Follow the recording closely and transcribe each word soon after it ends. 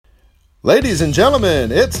Ladies and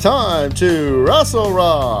gentlemen, it's time to Wrestle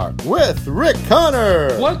Rock with Rick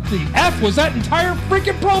Connor. What the F was that entire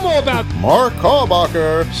freaking promo about? Mark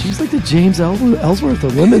Callbacher. She's like the James Ellsworth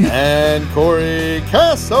of women. And Corey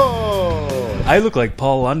Castle. I look like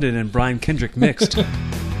Paul London and Brian Kendrick mixed.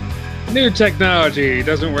 New technology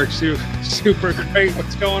doesn't work super great.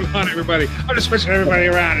 What's going on, everybody? I'm just switching everybody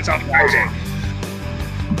around. It's all crazy.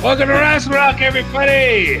 Welcome to Wrestle Rock,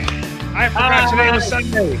 everybody. I forgot today was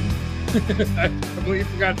Sunday. I completely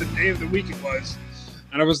forgot the day of the week it was.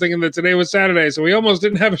 And I was thinking that today was Saturday, so we almost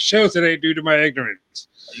didn't have a show today due to my ignorance.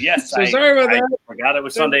 Yes, so sorry about that. I forgot it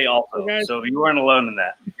was Sunday also, so you weren't alone in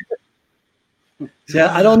that.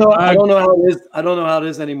 Yeah, I don't know how it is. I don't know how it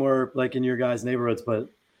is anymore, like in your guys' neighborhoods. But if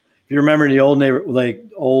you remember in the old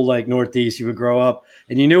Northeast, you would grow up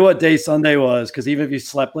and you knew what day Sunday was because even if you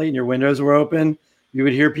slept late and your windows were open, you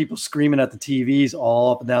would hear people screaming at the TVs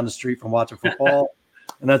all up and down the street from watching football.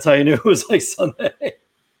 And that's how you knew it was like Sunday.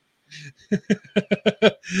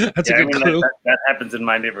 That's a good clue. That happens in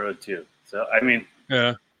my neighborhood too. So,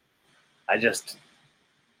 yeah. I guess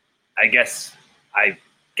I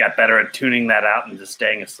got better at tuning that out and just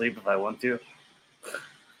staying asleep if I want to.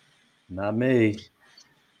 Not me.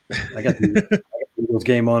 I got the Eagles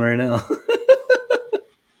game on right now.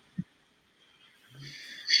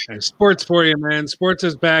 Sports for you, man. Sports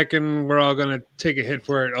is back, and we're all going to take a hit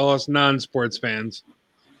for it, all us non-sports fans.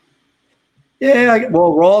 Yeah,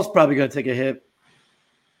 Raw's probably going to take a hit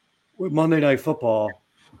with Monday Night Football,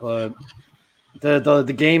 but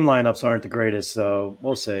the game lineups aren't the greatest, so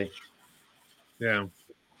we'll see. Yeah.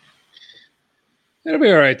 It'll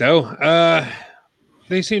be all right, though.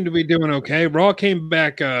 They seem to be doing okay. Raw came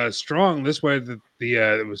back strong this way.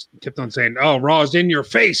 It was kept on saying, "Oh, Raw's in your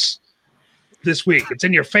face this week. It's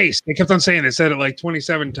in your face." They kept on saying. They said it like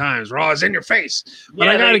 27 times. Raw is in your face. But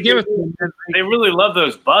I got to give it to them. They really love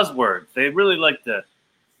those buzzwords. They really like to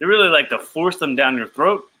force them down your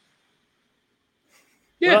throat.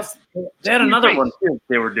 Yeah. They had another one too.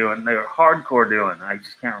 They were hardcore doing. I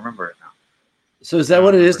just can't remember it now. So is that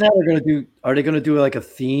what it is now? Are they going to do like a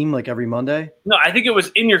theme like every Monday? No, I think it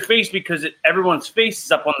was in your face because everyone's face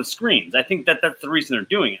is up on the screens. I think that's the reason they're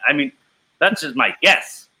doing it. That's just my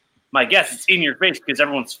guess. My guess it's in your face because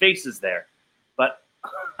everyone's face is there. But,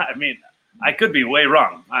 I could be way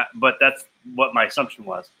wrong. But that's what my assumption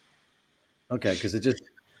was. Okay, because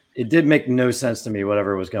it did make no sense to me,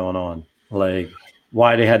 whatever was going on. Like,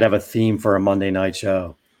 why they had to have a theme for a Monday night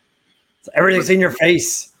show. So everything's in your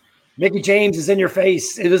face. Mickey James is in your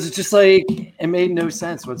face. It was just like, it made no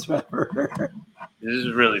sense whatsoever. This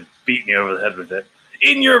is really beating you over the head with it.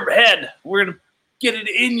 In your head. We're going to get it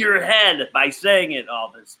in your head by saying it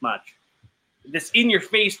all this much. This in your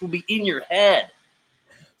face will be in your head.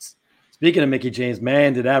 Speaking of Mickey James,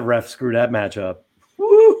 man, did that ref screw that match up.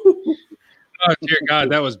 Oh, dear God,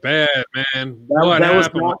 that was bad, man.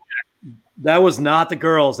 That was not the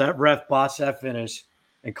girls. That ref botched that finish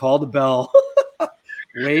and called the bell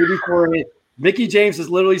way before it. Mickey James is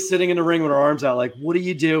literally sitting in the ring with her arms out like, what are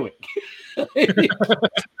you doing? It's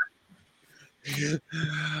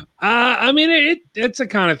the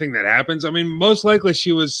kind of thing that happens. Most likely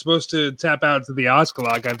she was supposed to tap out to the Oscar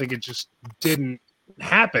lock. I think it just didn't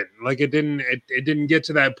happen. Like it didn't get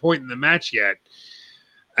to that point in the match yet.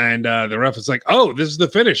 And the ref was like, "Oh, this is the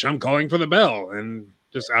finish. I'm calling for the bell." And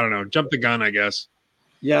just I don't know, jump the gun, I guess.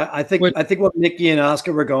 Yeah, I think what Mickey and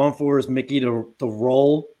Oscar were going for is Mickey to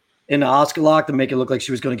roll in the Oscar lock to make it look like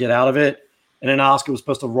she was going to get out of it. And then Oscar was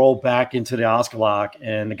supposed to roll back into the Oscar lock,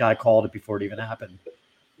 and the guy called it before it even happened.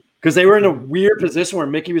 Because they were in a weird position where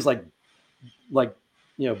Mickey was like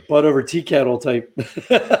butt over tea kettle type.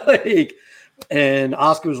 And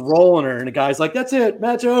Oscar was rolling her, and the guy's like, "That's it,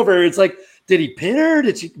 match over." It's like, did he pin her?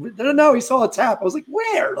 Did she? No, he saw a tap. I was like,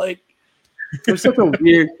 where? Like, it was such a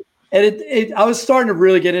weird. And I was starting to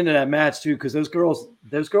really get into that match too because those girls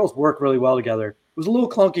work really well together. It was a little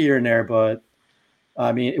clunky here and there, but.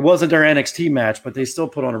 It wasn't their NXT match, but they still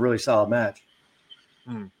put on a really solid match.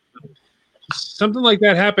 Something like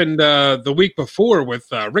that happened the week before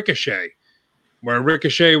with Ricochet, where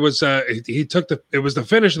Ricochet was it was the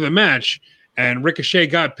finish of the match, and Ricochet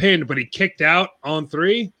got pinned, but he kicked out on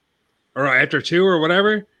 3 or after 2 or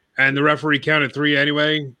whatever, and the referee counted 3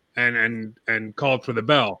 anyway, and called for the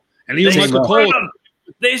bell. And he was Michael Cole.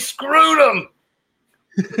 They screwed him.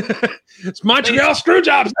 It's Montreal screw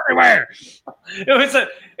jobs everywhere. It was a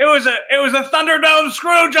Thunderdome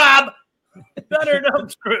screw job.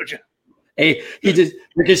 Thunderdome screw job. Hey,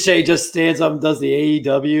 Ricochet just stands up and does the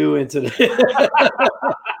AEW into the.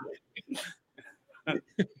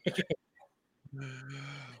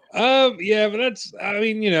 Yeah, but I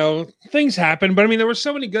mean, things happen, but I mean, there were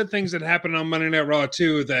so many good things that happened on Monday Night Raw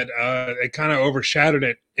too that it kind of overshadowed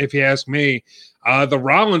it, if you ask me. The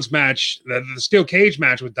Rollins match, the steel cage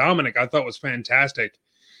match with Dominic, I thought was fantastic.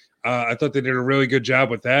 I thought they did a really good job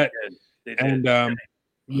with that. They did. And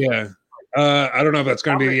yeah, I don't know if that's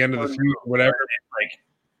going to be the end of the feud or whatever.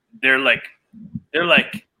 They're like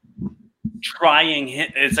trying.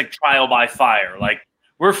 It's like trial by fire. Like,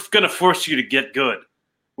 we're going to force you to get good.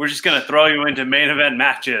 We're just going to throw you into main event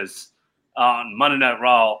matches on Monday Night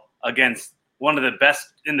Raw against one of the best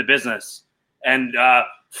in the business and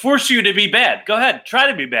force you to be bad. Go ahead. Try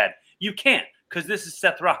to be bad. You can't, because this is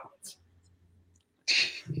Seth Rollins.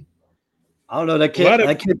 I don't know. That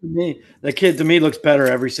kid to me looks better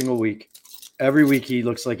every single week. Every week he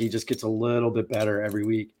looks like he just gets a little bit better every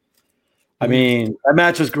week. I mean, that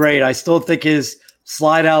match was great. I still think his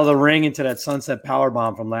slide out of the ring into that sunset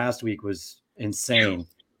powerbomb from last week was insane.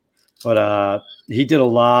 But he did a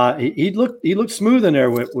lot. He looked smooth in there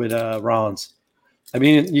with Rollins. I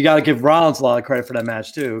mean, you got to give Rollins a lot of credit for that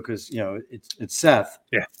match too, because it's Seth.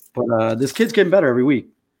 Yeah. But this kid's getting better every week,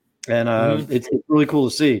 and it's really cool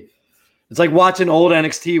to see. It's like watching old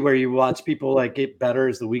NXT where you watch people like get better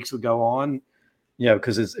as the weeks would go on.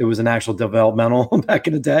 Because it was an actual developmental back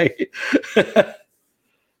in the day.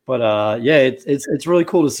 But yeah, it's really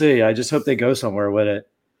cool to see. I just hope they go somewhere with it,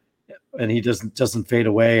 and he doesn't fade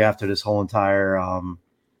away after this whole entire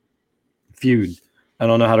feud. I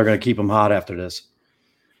don't know how they're going to keep him hot after this.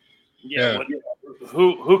 Yeah.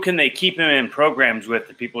 Who can they keep him in programs with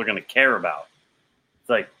that people are going to care about? It's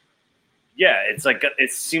like, yeah,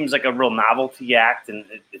 it seems like a real novelty act, and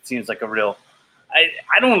it seems like a real.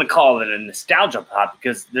 I don't want to call it a nostalgia pop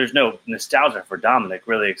because there's no nostalgia for Dominic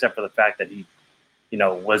really, except for the fact that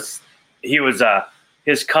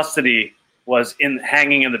his custody was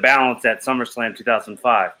hanging in the balance at SummerSlam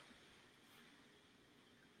 2005.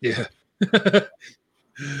 Yeah.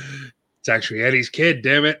 It's actually Eddie's kid,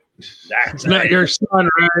 damn it. It's not your son,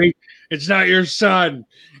 Ray. It's not your son.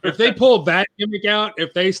 If they pull that gimmick out,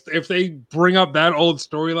 if they bring up that old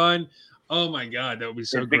storyline, oh my God, that would be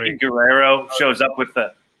so great. Vicky Guerrero shows up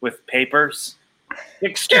with papers.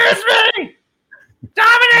 Excuse me,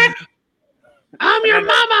 Dominic. I'm your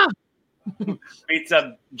mama. Beats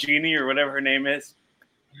up Jeannie or whatever her name is.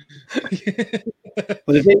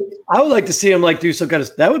 But I would like to see him do some kind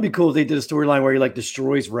of. That would be cool if they did a storyline where he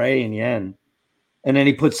destroys Ray in the end, and then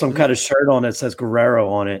he puts some kind of shirt on that says Guerrero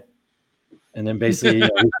on it, and then basically he's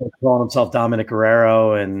calling himself Dominic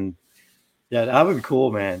Guerrero, and yeah, that would be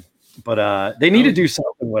cool, man. But they need to do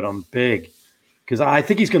something with him big, because I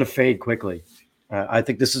think he's going to fade quickly. I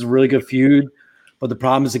think this is a really good feud, but the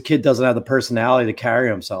problem is the kid doesn't have the personality to carry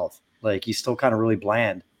himself. He's still kind of really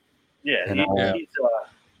bland. Yeah,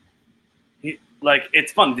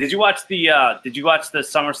 it's fun. Did you watch the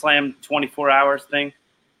SummerSlam 24 hours thing?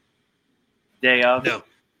 Day of? No.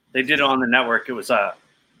 They did it on the network. It was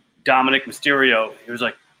Dominic Mysterio. He was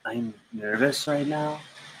like, I'm nervous right now,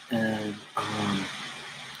 and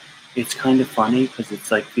it's kind of funny because it's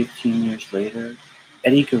 15 years later.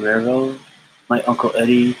 Eddie Guerrero, my Uncle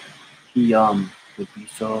Eddie, he would be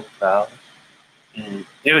so proud. And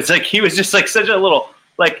it was he was just such a little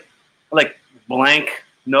blank,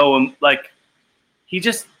 he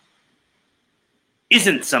just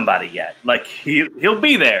isn't somebody yet. He'll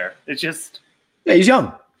be there. It's just he's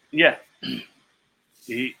young. Yeah.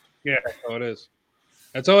 That's all it is.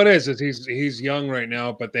 That's all it is he's young right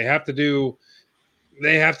now, but they have to do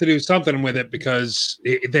something with it because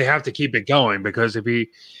they have to keep it going, because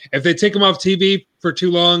if they take him off TV for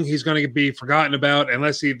too long, he's going to be forgotten about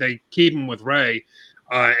unless they keep him with Ray.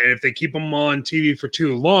 And if they keep him on TV for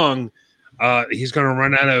too long, he's going to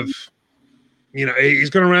run out of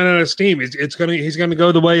steam. He's going to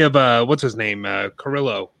go the way of what's his name,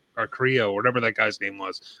 Carrillo, whatever that guy's name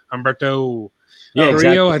was, Humberto. Yeah,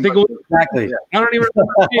 Carrillo, exactly. I think it was exactly. I don't even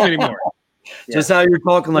remember his name anymore. Yeah. Just how you're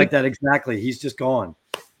talking like that, exactly. He's just gone.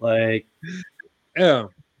 Yeah.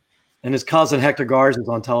 And his cousin Hector Garza is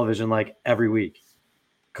on television every week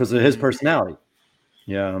because of his personality.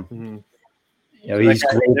 Yeah. Mm-hmm. He's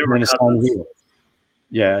great in his son here.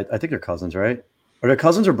 Yeah, I think they're cousins, right? Are they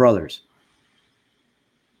cousins or brothers?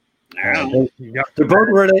 They're both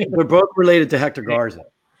related. They're both related to Hector Garza.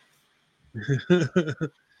 The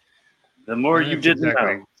more you didn't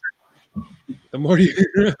know. The more you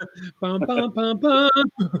bum, bum, bum, bum.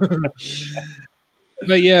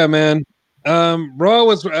 But yeah, man. Raw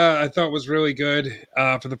was I thought was really good.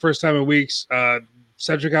 For the first time in weeks.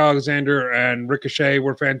 Cedric Alexander and Ricochet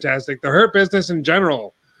were fantastic. The Hurt Business in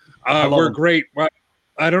general were great.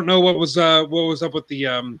 I don't know what was up with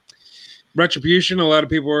the Retribution, a lot of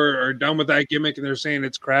people are done with that gimmick and they're saying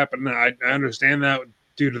it's crap, and I understand that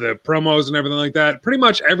due to the promos and everything like that. Pretty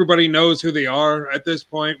much everybody knows who they are at this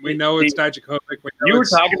point. We know it's Dijakovic. You were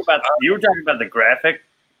talking about the graphic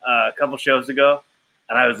a couple shows ago,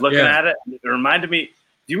 and I was looking at it. And it reminded me.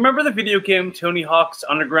 Do you remember the video game Tony Hawk's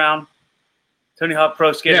Underground? Tony Hawk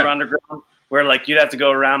Pro Skater Underground, where like you'd have to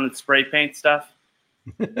go around and spray paint stuff.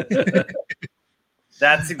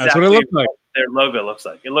 That's exactly what their logo looks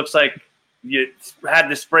like. It looks like you had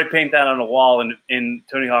to spray paint that on a wall in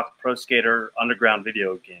Tony Hawk Pro Skater Underground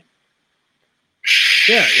video game.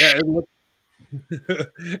 Yeah.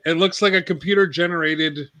 It looks like a computer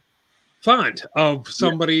generated font of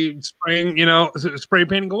somebody spraying, spray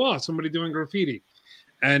painting a wall, somebody doing graffiti.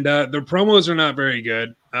 And the promos are not very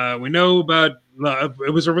good. We know about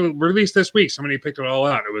it was released this week. Somebody picked it all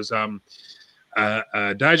out. It was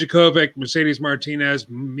Dijakovic, Mercedes Martinez,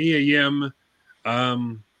 Mia Yim,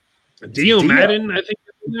 Dio Madden, I think.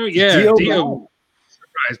 Yeah, Dio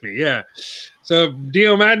surprised me. Yeah, so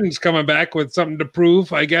Dio Madden's coming back with something to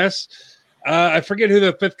prove, I guess. I forget who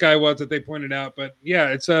the fifth guy was that they pointed out, but yeah,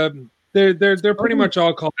 it's they're pretty much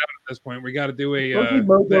all called out at this point. We got to do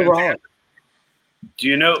a. Do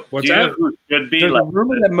you know? What's do you that? know who should be? There's like a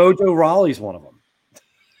rumor that Mojo Rawley's one of them.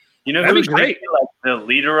 You know That'd who be should great. be like the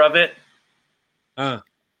leader of it?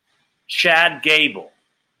 Chad Gable.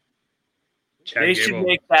 They should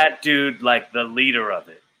make that dude like the leader of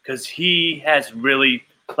it because he has really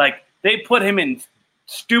like they put him in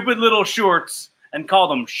stupid little shorts and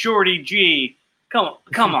called him Shorty G. Come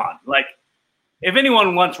on, like if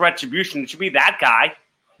anyone wants retribution, it should be that guy.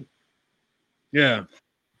 Yeah.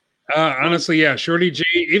 Honestly, yeah, Shorty G.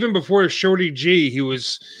 Even before Shorty G, he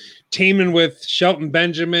was teaming with Shelton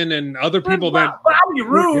Benjamin and other people. Bobby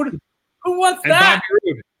Roode. Who wants that?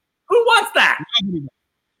 Who wants that?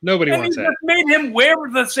 Nobody wants that. Just made him wear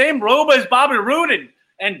the same robe as Bobby Roode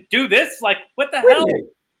and do this. Like, what the hell?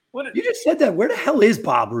 You just said that. Where the hell is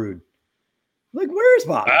Bob Roode? Like, where is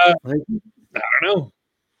Bob? I don't know.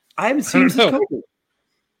 I haven't seen him since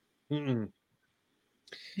COVID.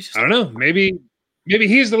 I don't know. Maybe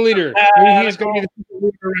he's the leader. Maybe he's going to be the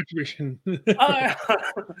leader of Retribution.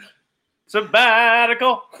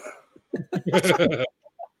 Sabbatical.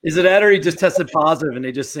 Is it that or he just tested positive and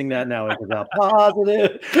they just sing that now? It's about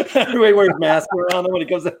positive. Everybody wears masks around them when he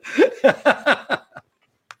comes out.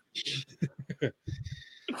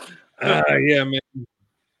 Yeah, man.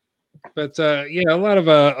 But yeah, a lot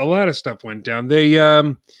of stuff went down. They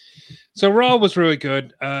so Raw was really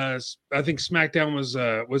good. I think SmackDown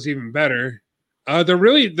was even better. They're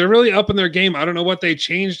really up in their game. I don't know what they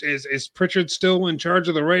changed. Is Pritchard still in charge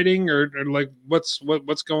of the writing, or like what's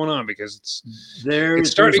going on? Because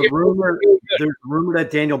there's a rumor that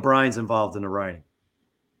Daniel Bryan's involved in the writing.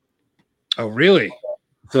 Oh, really?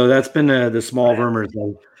 So that's been the small rumors.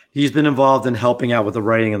 He's been involved in helping out with the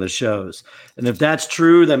writing of the shows, and if that's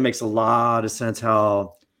true, that makes a lot of sense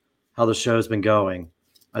how the show's been going.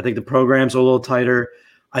 I think the program's a little tighter.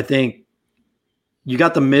 I think you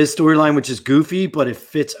got the Miz storyline, which is goofy, but it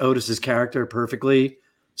fits Otis's character perfectly.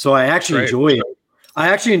 So I actually enjoy it.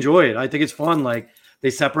 I think it's fun. Like they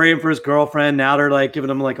separate him for his girlfriend. Now they're like giving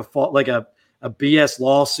him like a BS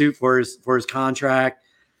lawsuit for his contract,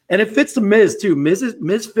 and it fits the Miz too.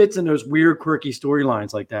 Miz fits in those weird, quirky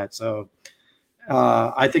storylines like that. So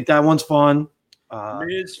I think that one's fun.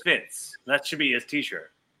 Miz fits. That should be his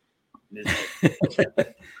T-shirt.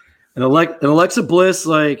 And Alexa Bliss,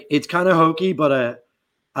 like it's kind of hokey, but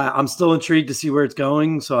I'm still intrigued to see where it's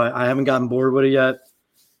going. So I haven't gotten bored with it yet.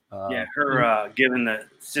 Her giving the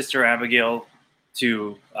Sister Abigail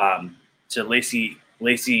to Lacey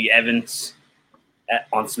Evans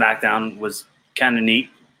on SmackDown was kind of neat.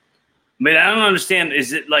 But I don't understand.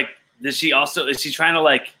 Is it like is she trying to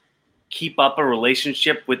like keep up a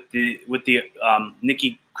relationship with the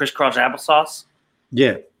Nikki Crisscross Applesauce?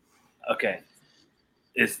 Yeah. Okay.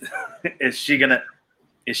 Is she gonna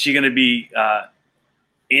be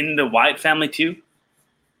in the Wyatt family too?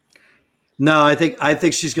 No, I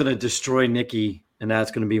think she's gonna destroy Nikki, and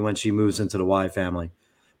that's gonna be when she moves into the Wyatt family.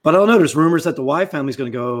 But I don't know. There's rumors that the Wyatt family's gonna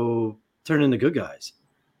go turn into good guys,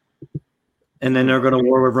 and then they're gonna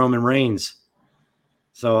war with Roman Reigns.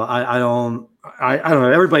 So I don't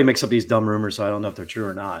know. Everybody makes up these dumb rumors, so I don't know if they're true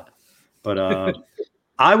or not. But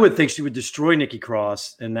I would think she would destroy Nikki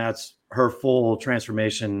Cross, and that's her full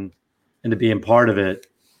transformation into being part of it.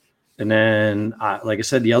 And then, like I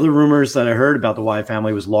said, the other rumors that I heard about the Wyatt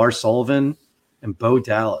family was Lars Sullivan and Bo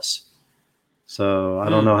Dallas. So I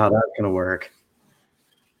don't know how that's going to work.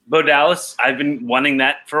 Bo Dallas, I've been wanting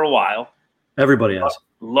that for a while. Everybody has.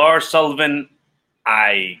 Lars Sullivan,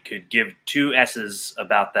 I could give two S's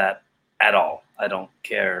about that at all. I don't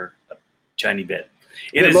care a tiny bit.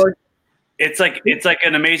 It's like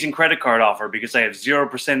an amazing credit card offer because I have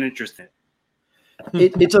 0% interest in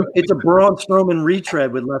it. It's a Braun Strowman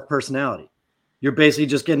retread with less personality. You're basically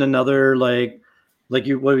just getting another like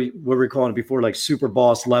you what were we calling it before, like super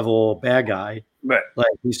boss level bad guy. Right. Like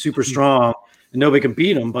he's super strong and nobody can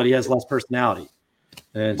beat him, but he has less personality.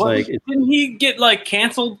 And it's didn't he get like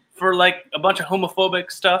canceled for like a bunch of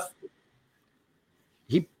homophobic stuff?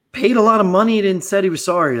 He paid a lot of money and said he was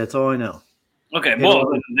sorry. That's all I know. Okay, well,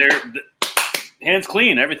 they're hands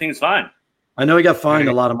clean. Everything's fine. I know he got fined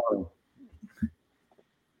a lot of money.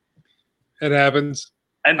 It happens.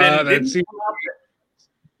 And then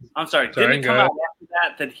I'm sorry. Didn't it come out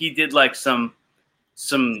after that he did like some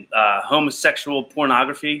homosexual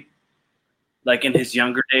pornography, like in his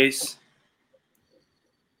younger days?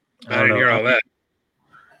 I didn't hear all that.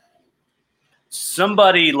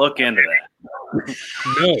 Somebody look into that.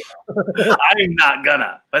 No, I'm not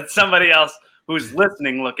gonna. But somebody else who's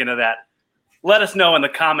listening, look into that. Let us know in the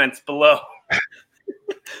comments below.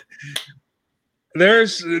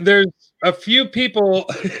 There's a few people.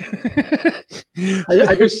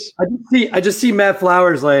 I just see Matt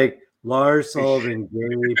Flowers like Lars Sullivan.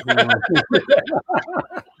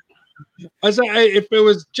 If it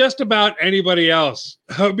was just about anybody else,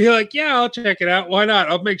 I'd be like, yeah, I'll check it out. Why not?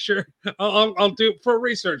 I'll make sure. I'll do it for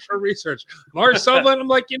research. Lars Sullivan. I'm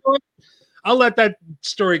like, you know what? I'll let that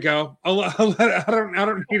story go. I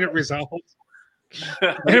don't need it resolved.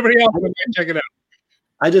 Anybody else? Check it out.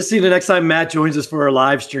 I just see the next time Matt joins us for a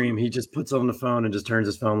live stream, he just puts on the phone and just turns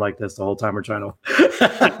his phone like this the whole time we're trying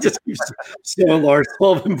to just keeps showing Lars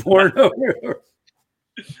Sullivan porn over.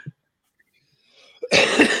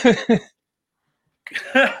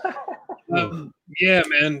 Yeah,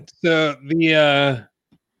 man. So the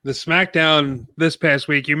SmackDown this past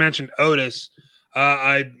week, you mentioned Otis.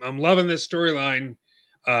 I'm loving this storyline.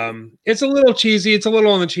 It's a little cheesy. It's a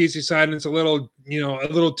little on the cheesy side, and it's a little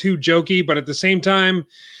too jokey. But at the same time,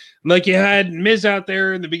 like you had Miz out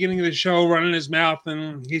there in the beginning of the show running his mouth,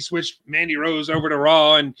 and he switched Mandy Rose over to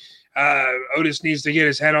Raw, and Otis needs to get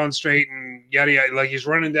his head on straight and yada yada. Like he's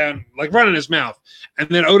running his mouth, and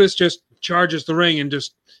then Otis just charges the ring and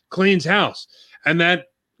just cleans house, and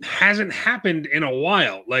that hasn't happened in a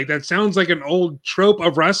while. Like that sounds like an old trope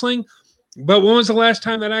of wrestling, but when was the last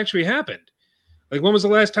time that actually happened? Like, when was the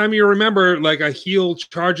last time you remember, like, a heel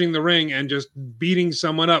charging the ring and just beating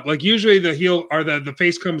someone up? Like, usually the heel or the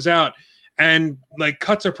face comes out and, like,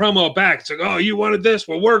 cuts a promo back. It's like, oh, you wanted this?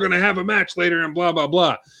 Well, we're going to have a match later and blah, blah,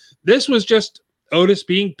 blah. This was just Otis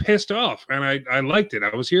being pissed off, and I liked it.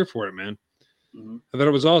 I was here for it, man. Mm-hmm. I thought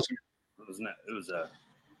it was awesome.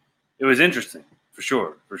 It was interesting, for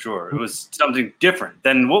sure. It was something different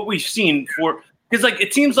than what we've seen for – because, like,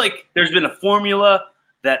 it seems like there's been a formula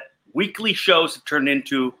that – weekly shows have turned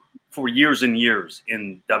into for years and years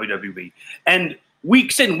in WWE. And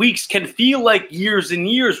weeks can feel like years and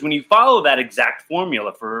years when you follow that exact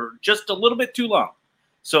formula for just a little bit too long.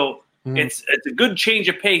 So it's a good change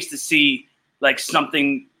of pace to see like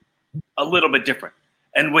something a little bit different.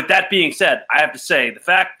 And with that being said, I have to say the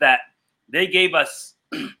fact that they gave us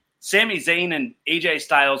Sami Zayn and AJ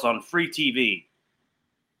Styles on free TV.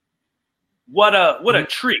 What a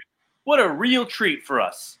treat. What a real treat for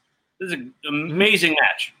us. This is an amazing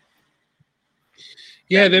match.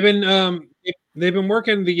 Yeah, they've been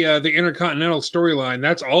working the Intercontinental storyline.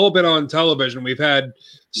 That's all been on television. We've had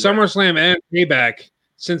SummerSlam and Payback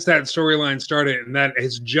since that storyline started, and that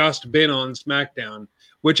has just been on SmackDown,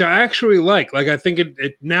 which I actually like. Like I think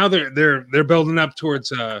it now they're building up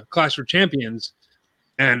towards Clash of Champions,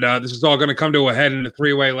 and this is all going to come to a head in a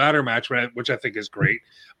 3-way ladder match, which I think is great.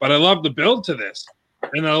 But I love the build to this,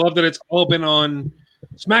 and I love that it's all been on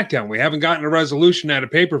SmackDown. We haven't gotten a resolution at a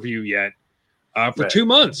pay-per-view yet for 2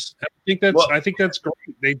 months. I think that's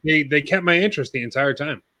great. They kept my interest the entire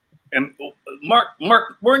time. And Mark,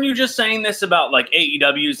 weren't you just saying this about like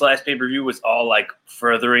AEW's last pay-per-view was all like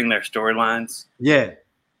furthering their storylines? Yeah.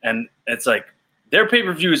 And it's like their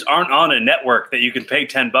pay-per-views aren't on a network that you can pay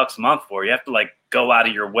 $10 a month for. You have to like go out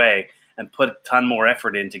of your way and put a ton more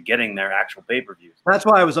effort into getting their actual pay-per-views. That's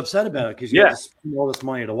why I was upset about it, because you have to spend all this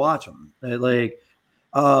money to watch them.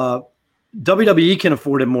 WWE can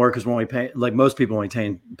afford it more because we're only paying, like most people only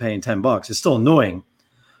paying $10. It's still annoying,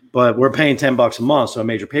 but we're paying $10 a month. So a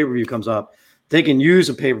major pay-per-view comes up. They can use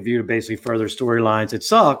a pay-per-view to basically further storylines. It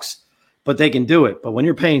sucks, but they can do it. But when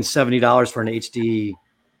you're paying $70 for an HD,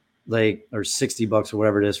 or $60 or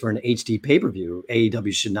whatever it is for an HD pay-per-view,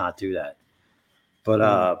 AEW should not do that.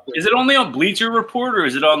 But is it only on Bleacher Report or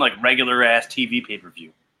is it on like regular ass TV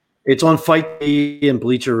pay-per-view? It's on Fight TV and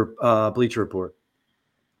Bleacher Report.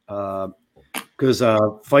 because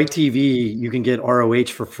Fight TV you can get ROH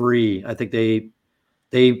for free. I think they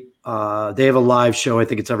have a live show. I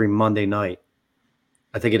think it's every Monday night.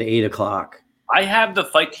 I think at 8:00. I have the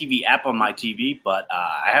Fight TV app on my TV, but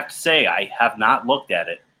I have to say I have not looked at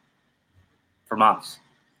it for months.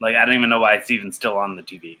 Like, I don't even know why it's even still on the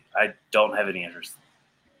TV. I don't have any interest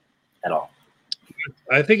at all.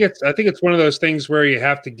 I think it's one of those things where you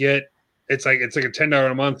have to get it's like a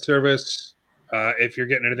 $10 a month service if you're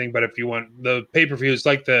getting anything. But if you want the pay-per-views,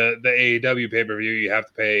 like the AEW pay-per-view, you have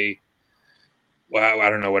to pay. Well, I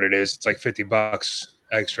don't know what it is. It's like $50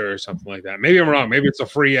 extra or something like that. Maybe I'm wrong. Maybe it's a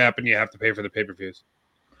free app and you have to pay for the pay-per-views.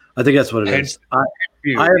 I think that's what it is. I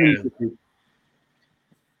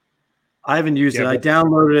haven't used it. I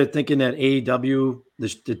downloaded it thinking that AEW,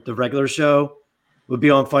 the regular show, would be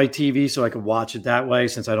on Fight TV so I could watch it that way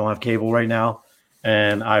since I don't have cable right now.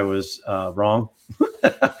 And I was wrong.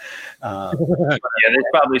 Yeah, there's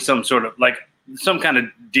probably some sort of like some kind of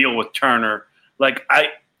deal with Turner. Like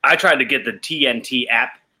I tried to get the TNT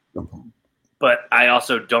app, but I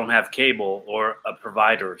also don't have cable or a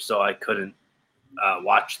provider, so I couldn't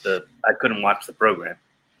watch the program.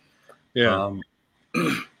 Yeah.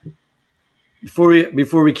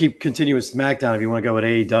 Before we keep continuing SmackDown, if you want to go with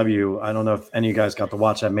AEW, I don't know if any of you guys got to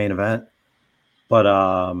watch that main event, but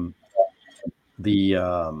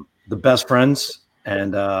the Best Friends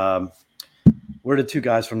and we're the two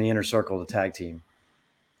guys from the Inner Circle, the tag team.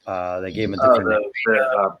 They gave him a different name.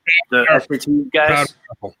 The SPT guys.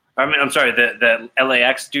 I'm sorry, the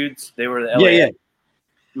LAX dudes. They were the LAX. Yeah.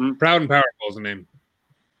 Mm-hmm. Proud and Powerful is the name.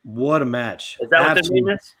 What a match! Is that what their name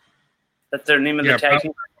is? That's their name of the tag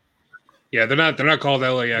team. Yeah, they're not called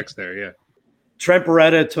LAX there. Yeah. Trent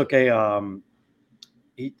Beretta took a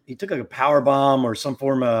he took like a power bomb or some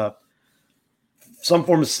form of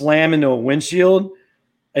slam into a windshield,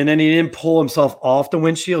 and then he didn't pull himself off the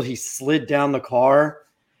windshield. He slid down the car,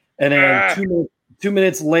 and then 2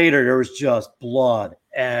 minutes later there was just blood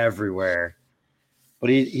everywhere. But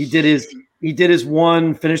he did his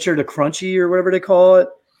one finisher, the crunchy or whatever they call it,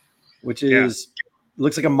 which is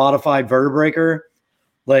looks like a modified vertebraker,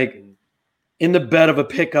 like in the bed of a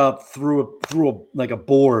pickup through a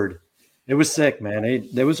board. It was sick, man.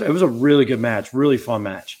 It was a really good match, really fun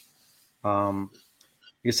match. Like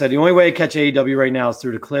I said, the only way to catch AEW right now is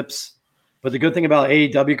through the clips. But the good thing about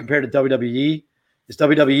AEW compared to WWE is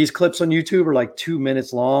WWE's clips on YouTube are like 2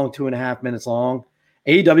 minutes long, 2.5 minutes long.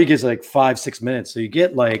 AEW gets like 5-6 minutes, so you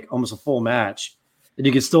get like almost a full match, and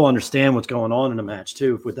you can still understand what's going on in a match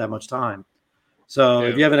too with that much time. So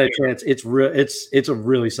if you haven't had a chance, it's a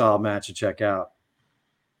really solid match to check out.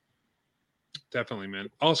 Definitely, man.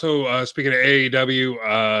 Also, speaking of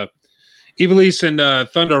AEW, Ivelisse and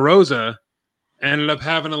Thunder Rosa ended up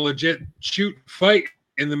having a legit shoot fight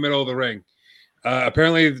in the middle of the ring.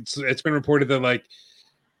 Apparently, it's been reported that like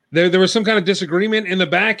there was some kind of disagreement in the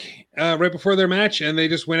back right before their match, and they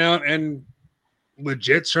just went out and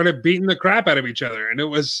legit started beating the crap out of each other. And it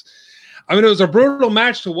was a brutal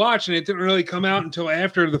match to watch, and it didn't really come out until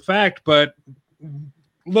after the fact. But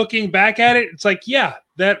looking back at it, it's like, yeah,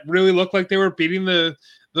 that really looked like they were beating the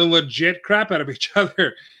legit crap out of each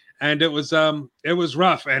other. And it was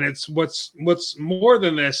rough. And it's what's more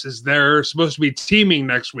than this is they're supposed to be teaming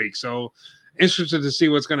next week. So interested to see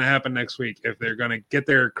what's going to happen next week, if they're going to get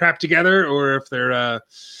their crap together or if they're,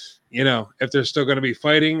 if they're still going to be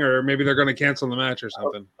fighting, or maybe they're going to cancel the match or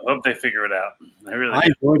something. I hope they figure it out.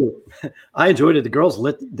 I enjoyed it. The girls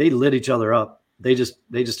lit each other up. They just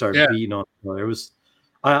started beating on each other. It was,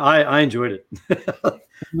 I enjoyed it.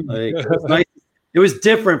 Like, it was nice. It was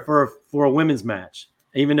different for a women's match,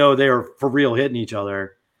 even though they were for real hitting each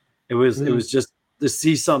other. It was just to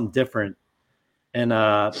see something different. And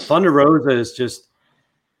Thunder Rosa is just,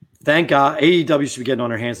 thank God, AEW should be getting on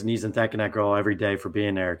their hands and knees and thanking that girl every day for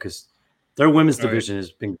being there, because their women's division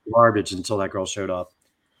has been garbage until that girl showed up.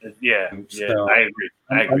 Yeah, so I agree.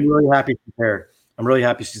 I'm really happy she's there. I'm really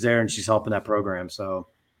happy she's there and she's helping that program. So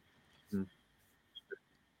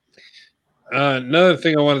another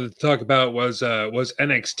thing I wanted to talk about was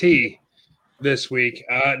NXT this week.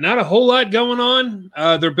 Not a whole lot going on.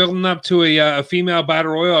 They're building up to a female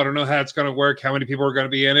battle royal. I don't know how it's going to work, how many people are going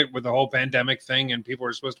to be in it with the whole pandemic thing, and people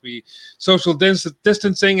are supposed to be social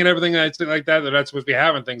distancing and everything like that. They're not supposed to be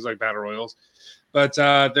having things like battle royals. But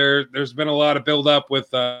there's been a lot of build up with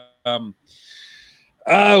who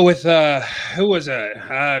was it?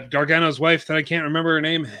 Gargano's wife that I can't remember her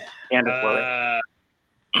name. Candice LeRae.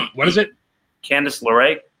 What is it? Candice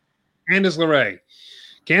LeRae.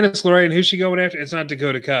 Candice LeRae, and who's she going after? It's not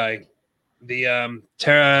Dakota Kai. The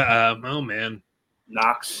Tara.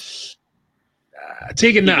 Knox.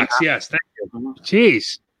 Tegan Knox. Yes, thank you.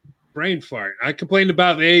 Jeez, brain fart. I complained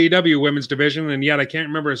about the AEW women's division, and yet I can't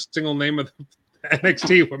remember a single name of the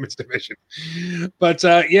NXT women's division. But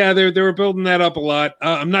yeah, they were building that up a lot.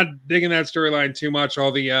 I'm not digging that storyline too much.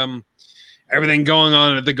 All the everything going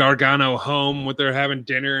on at the Gargano home with their having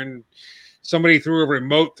dinner, and somebody threw a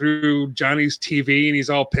remote through Johnny's TV, and he's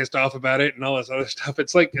all pissed off about it, and all this other stuff.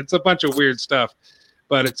 It's like it's a bunch of weird stuff.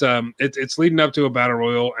 But it's leading up to a battle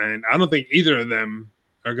royal, and I don't think either of them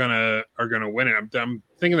are gonna win it. I'm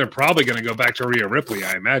thinking they're probably gonna go back to Rhea Ripley.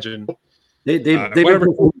 I imagine they've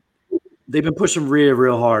been pushing Rhea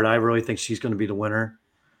real hard. I really think she's going to be the winner.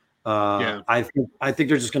 I think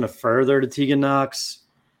they're just going to further the Tegan Nox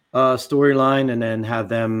storyline, and then have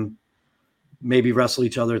them maybe wrestle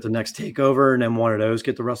each other at the next takeover, and then one of those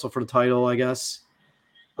get to wrestle for the title, I guess.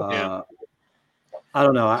 I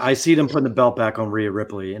don't know. I see them putting the belt back on Rhea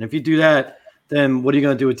Ripley, and if you do that, then what are you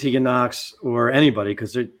going to do with Tegan Nox or anybody?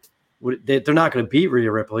 Because they're not going to beat Rhea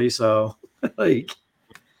Ripley. So, like,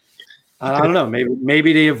 I don't know.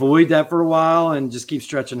 Maybe they avoid that for a while and just keep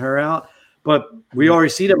stretching her out. But we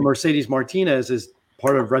already see that Mercedes Martinez is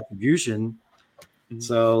part of Retribution.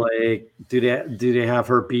 So, like, do they have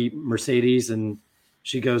her beat Mercedes and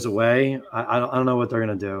she goes away? I don't know what they're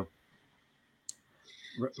going to do.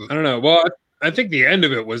 I don't know. Well, I think the end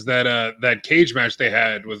of it was that cage match they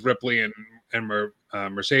had with Ripley and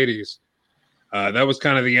Mercedes. That was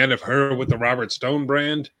kind of the end of her with the Robert Stone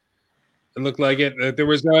brand. It looked like it. There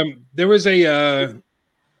was a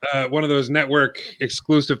one of those network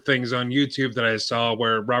exclusive things on YouTube that I saw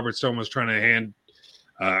where Robert Stone was trying to hand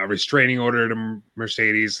a restraining order to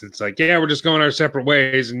Mercedes. It's like, yeah, we're just going our separate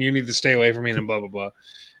ways, and you need to stay away from me, and blah blah blah.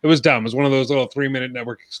 It was dumb. It was one of those little 3-minute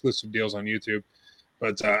network exclusive deals on YouTube.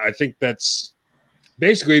 But I think that's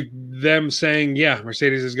basically them saying, yeah,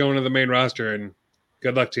 Mercedes is going to the main roster, and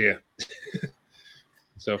good luck to you.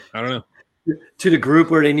 So I don't know. To the group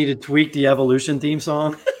where they need to tweak the Evolution theme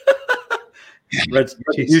song.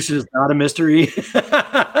 Retribution is not a mystery.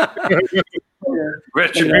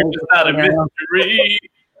 Retribution is not a mystery.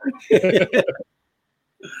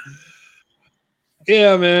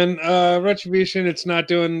 Yeah, man. Retribution, it's not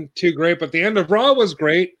doing too great, but the end of Raw was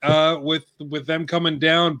great. With them coming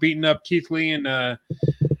down, beating up Keith Lee and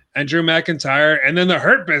Drew McIntyre, and then the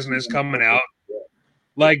Hurt Business coming out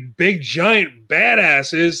like big giant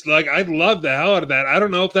badasses. Like, I love the hell out of that. I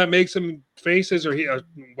don't know if that makes them faces or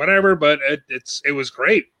whatever, but it was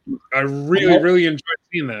great. I really enjoyed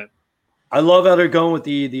seeing that. I love how they're going with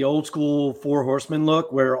the old school Four Horsemen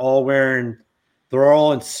look, where they're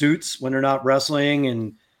all in suits when they're not wrestling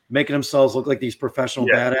and making themselves look like these professional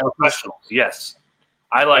badasses. Professionals, yes.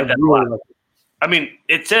 I like that a lot. I mean,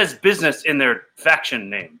 it says business in their faction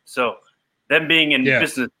name, so them being in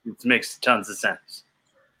business makes tons of sense.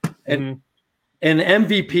 And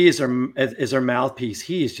MVP is our mouthpiece.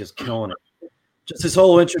 He is just killing it. Just this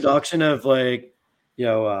whole introduction of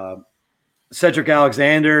Cedric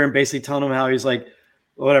Alexander and basically telling him how he's like,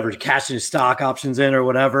 whatever, cashing his stock options in or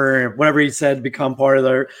whatever he said to become part of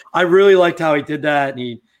their. I really liked how he did that, and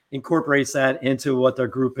he incorporates that into what their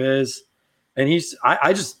group is. And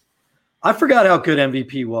I forgot how good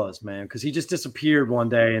MVP was, man, because he just disappeared one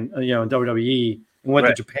day in WWE and went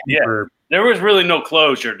to Japan. Yeah. There was really no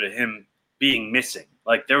closure to him being missing.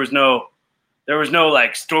 Like there was no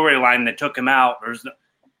like storyline that took him out.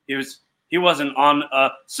 He wasn't on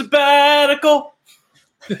a sabbatical.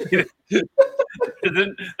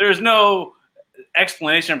 There's no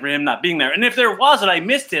explanation for him not being there. And if there was and I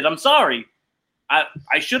missed it, I'm sorry.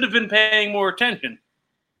 I should have been paying more attention.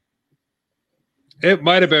 It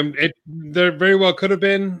might have been. There very well could have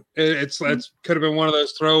been. It could have been one of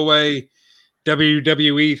those throwaway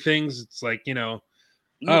WWE things. It's like,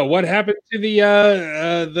 what happened to the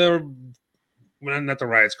not the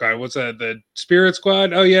Riot Squad? What's that? The Spirit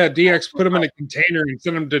Squad? Oh yeah, DX put them in a container and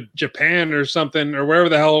sent them to Japan or something, or wherever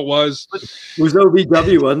the hell it was. It was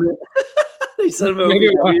OVW, wasn't it? They sent them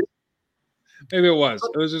OVW. Maybe it was.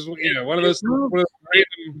 It was just one of those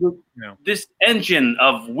random. This engine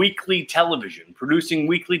of weekly television, producing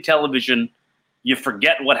weekly television, you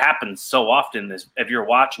forget what happens so often. If you're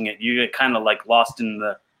watching it, you get kind of like lost in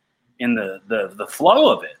the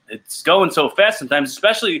flow of it. It's going so fast sometimes,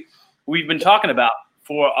 especially. We've been talking about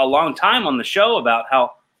for a long time on the show about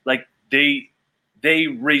how like they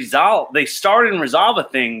start and resolve a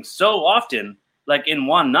thing so often, like in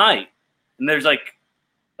one night, and there's like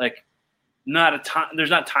not a time. There's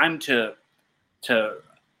not time to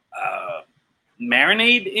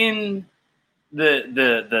marinate in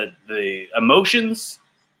the emotions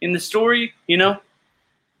in the story,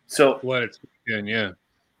 So what it's been,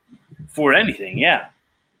 for anything,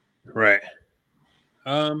 right.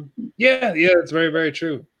 Yeah, it's very, very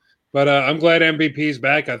true. But I'm glad MVP's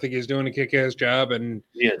back. I think he's doing a kick-ass job, and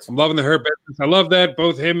Yes. I'm loving the Hurt Business. I love that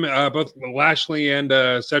both Lashley and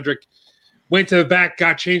Cedric went to the back,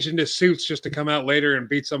 got changed into suits just to come out later and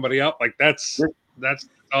beat somebody up. Like that's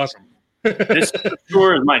awesome. This for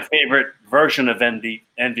sure is my favorite version of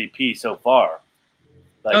MVP so far.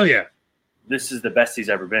 Like, Oh yeah, this is the best he's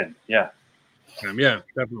ever been. Yeah. yeah,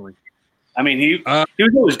 definitely. I mean, he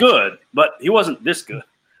was always good, but he wasn't this good.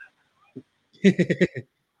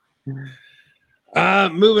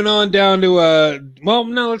 Moving on down to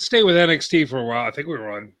let's stay with NXT for a while. I think we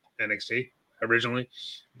were on NXT originally,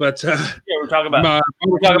 but Yeah, we're talking about a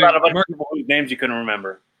bunch of people whose names you couldn't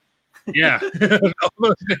remember. Yeah, all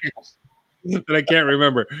those names that I can't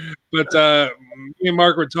remember. But me and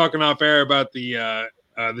Mark were talking off air about the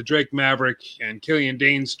Drake Maverick and Killian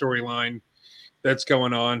Dane storyline that's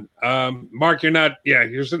going on. Mark, you're not. Yeah,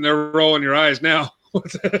 you're sitting there rolling your eyes now.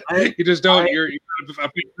 You just don't. You're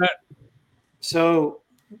that. So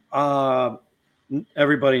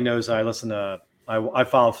everybody knows I listen to. I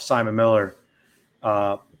follow Simon Miller.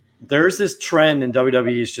 There's this trend in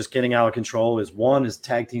WWE is just getting out of control. One is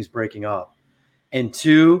tag teams breaking up, and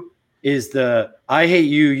two is the I hate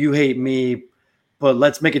you, you hate me, but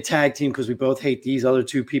let's make a tag team because we both hate these other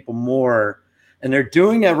two people more. And they're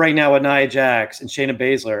doing that right now with Nia Jax and Shayna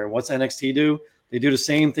Baszler. What's NXT do? They do the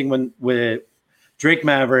same thing with Drake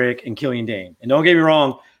Maverick and Killian Dane. And don't get me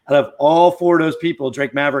wrong, out of all four of those people,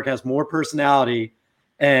 Drake Maverick has more personality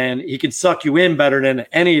and he can suck you in better than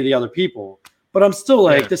any of the other people. But I'm still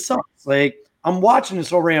like, This sucks. Like, I'm watching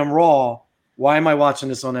this already on Raw. Why am I watching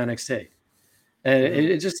this on NXT? And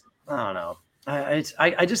it just, I don't know.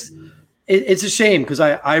 It's a shame because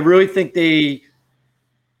I really think they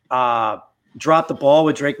dropped the ball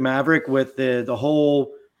with Drake Maverick with the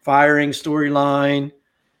whole firing storyline.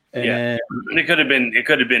 And it could have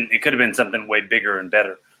been something way bigger and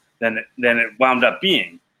better than it wound up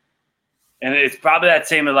being. And it's probably that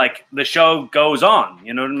same of like the show goes on,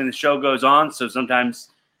 you know what I mean? The show goes on. So sometimes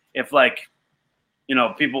if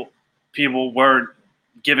people weren't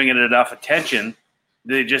giving it enough attention,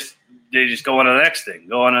 they just go on to the next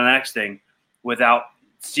thing without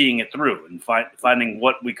seeing it through and finding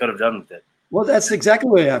what we could have done with it. Well, that's exactly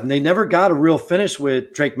what happened. They never got a real finish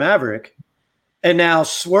with Drake Maverick. And now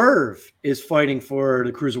Swerve is fighting for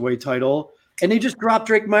the Cruiserweight title. And they just dropped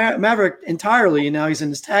Drake Maverick entirely. And now he's in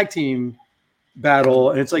this tag team battle.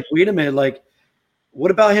 And it's like, wait a minute. Like,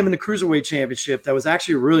 what about him in the Cruiserweight Championship? That was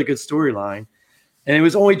actually a really good storyline. And it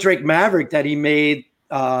was only Drake Maverick that he made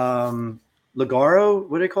Ligaro.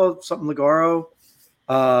 What do they call it? Something Ligaro?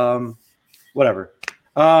 Whatever.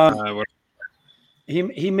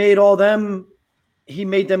 He made all them. He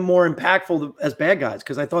made them more impactful as bad guys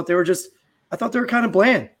because I thought they were kind of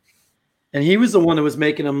bland, and he was the one that was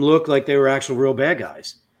making them look like they were actual real bad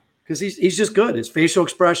guys because he's just good. His facial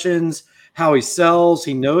expressions, how he sells,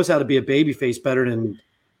 he knows how to be a babyface better than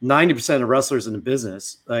 90% of wrestlers in the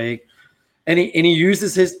business. Like, and he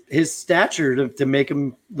uses his stature to make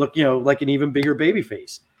him look, like an even bigger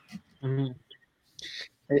babyface. Mm-hmm.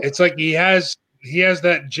 It's like he has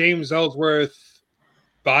that James Ellsworth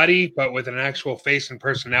body, but with an actual face and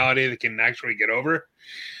personality that can actually get over.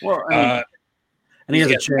 Well, and he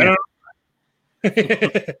has a chair.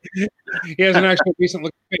 He has an actual decent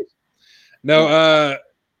looking face. No, I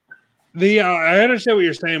understand what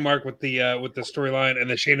you're saying, Mark, with the storyline and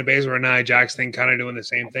the Shayna Baszler and Nia Jax thing, kind of doing the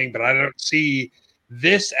same thing, but I don't see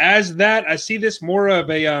this as that. I see this more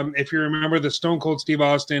of a if you remember the Stone Cold Steve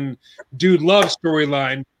Austin Dude Love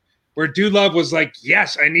storyline, where Dude Love was like,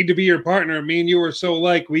 yes, I need to be your partner. Me and you are so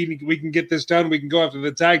alike. We can get this done. We can go after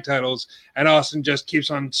the tag titles. And Austin just keeps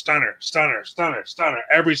on stunner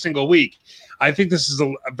every single week. I think this is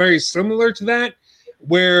a very similar to that,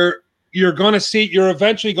 where you're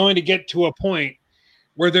eventually going to get to a point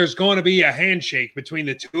where there's going to be a handshake between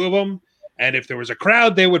the two of them. And if there was a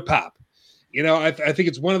crowd, they would pop. I think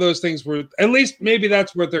it's one of those things where at least maybe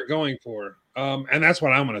that's what they're going for. And that's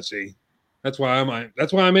what I'm going to see. That's why I'm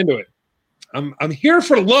into it. I'm here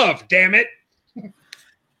for love, damn it.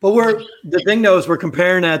 But the thing though is we're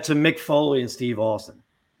comparing that to Mick Foley and Steve Austin.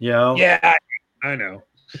 Yeah, I know.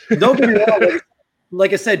 Don't get me wrong.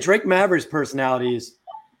 Like I said, Drake Maverick's personalities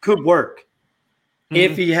could work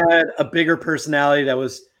if he had a bigger personality that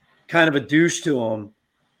was kind of a douche to him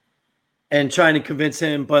and trying to convince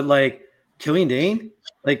him. But like Killian Dane,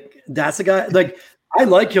 like that's a guy. Like I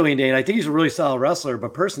like Killian Dane. I think he's a really solid wrestler.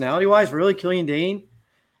 But personality-wise, really, Killian Dane,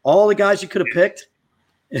 all the guys you could have picked.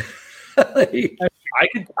 I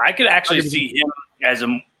could actually see him as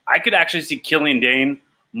I could actually see Killian Dane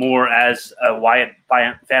more as a Wyatt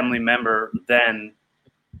family member than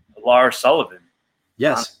Lars Sullivan.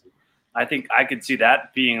 Yes. I think I could see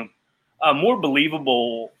that being a more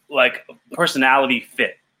believable, like, personality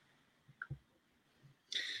fit.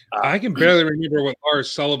 I can barely remember what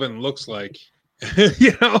Lars Sullivan looks like. He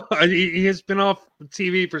has been off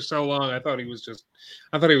TV for so long. I thought he was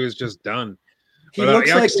just done. He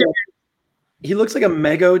looks like a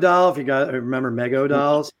Mego doll. If you guys remember Mego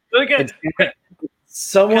dolls,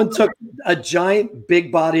 someone took a giant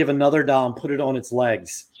big body of another doll and put it on its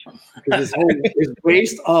legs. His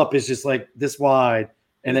waist up is just like this wide,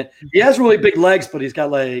 and he has really big legs, but he's got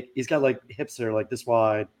like hips that are like this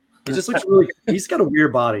wide. He just looks really. He's got a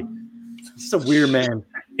weird body. He's just a weird man.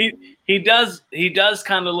 He does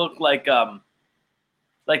kind of look like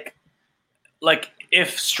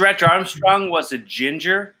if Stretch Armstrong was a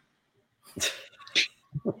ginger.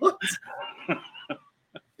 What?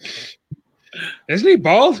 Isn't he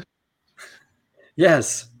bald?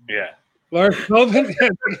 Yes. Yeah. Lars Sullivan.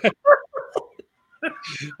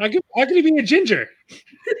 How could he be a ginger?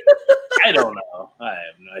 I don't know. I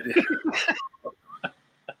have no idea.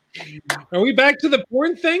 Are we back to the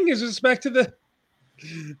porn thing? Is this back to the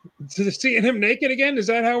seeing him naked again? Is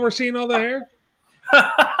that how we're seeing all the hair?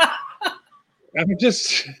 I'm just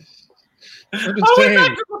saying. We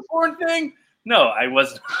back to the porn thing? No, I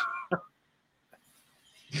wasn't.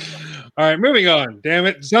 All right, moving on. Damn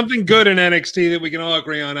it. Something good in NXT that we can all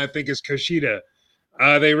agree on, I think, is Kushida.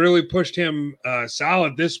 They really pushed him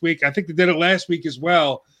solid this week. I think they did it last week as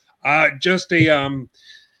well. Just the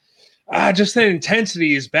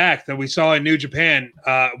intensity is back that we saw in New Japan.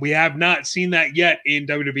 We have not seen that yet in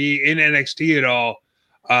WWE, in NXT at all.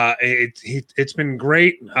 It's been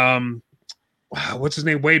great. What's his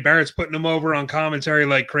name? Wade Barrett's putting him over on commentary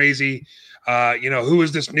like crazy. Who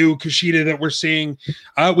is this new Kushida that we're seeing?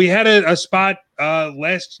 We had a spot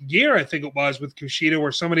last year, I think it was, with Kushida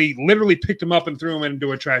where somebody literally picked him up and threw him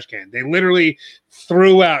into a trash can. They literally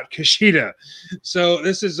threw out Kushida. So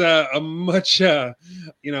this is a much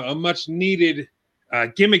needed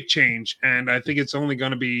gimmick change, and I think it's only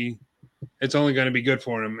going to be good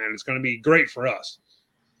for him, and it's going to be great for us.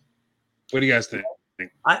 What do you guys think?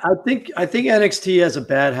 I think NXT has a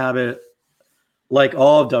bad habit, like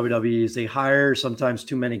all of WWE's. They hire sometimes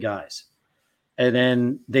too many guys, and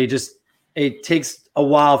then it takes a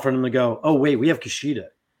while for them to go, oh wait, we have Kushida,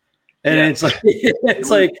 and it's like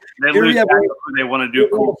they lose track of who they want to do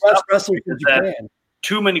cool stuff. Wrestlers in Japan.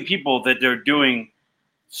 Too many people that they're doing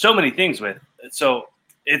so many things with, so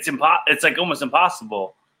it's like almost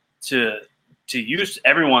impossible to use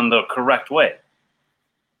everyone the correct way.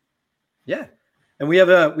 Yeah. And we have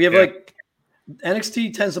like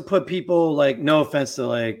NXT tends to put people, like, no offense to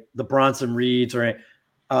like the Bronson Reeds or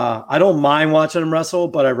I don't mind watching them wrestle,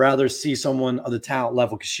 but I'd rather see someone of the talent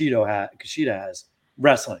level Kushida has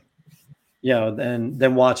wrestling,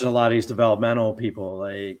 than watching a lot of these developmental people.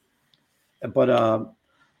 But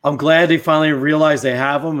I'm glad they finally realized they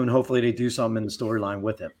have him, and hopefully they do something in the storyline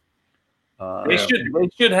with him. They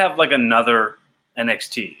should have like another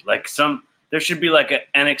NXT, there should be like an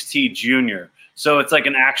NXT Junior. So it's like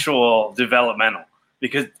an actual developmental,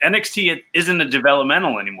 because NXT isn't a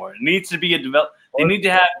developmental anymore. It needs to be they need to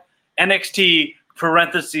have NXT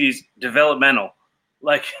parentheses developmental.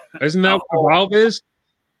 Like, isn't that what Evolve is?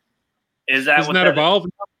 Is that isn't that Evolve?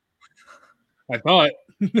 I thought.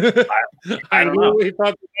 I don't really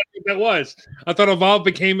thought that's what that was. I thought Evolve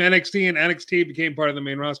became NXT and NXT became part of the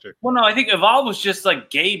main roster. Well, no, I think Evolve was just like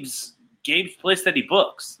Gabe's place that he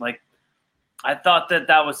books. Like, I thought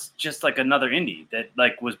that was just like another indie that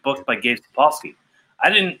like was booked by Gabe Sapolsky.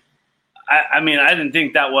 I didn't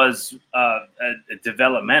think that was a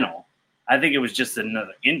developmental. I think it was just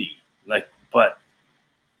another indie. But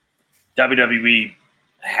WWE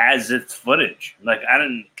has its footage. Like, I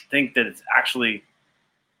didn't think that it's actually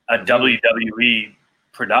a WWE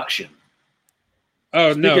production.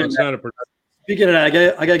 Oh, no, it's not a production. Speaking of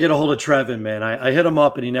that, I gotta get a hold of Trevin, man. I hit him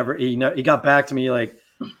up and he got back to me like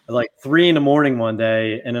 3 a.m. one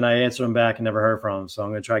day, and then I answered him back and never heard from him. So I'm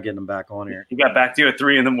gonna try getting him back on here. He got back to you at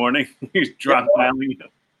 3 a.m. He's drunk finally.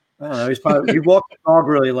 I don't know. He walked the dog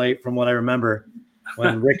really late, from what I remember.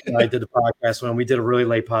 When Rick and I did the podcast, when we did a really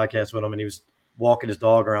late podcast with him, and he was walking his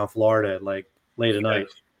dog around Florida at like late at night.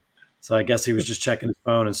 So I guess he was just checking his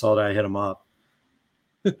phone and saw that I hit him up.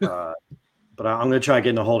 But I'm going to try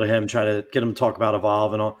getting a hold of him, try to get him to talk about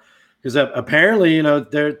Evolve and all, because apparently,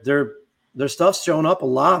 their stuff's showing up a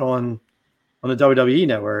lot on the WWE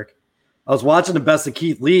network. I was watching the best of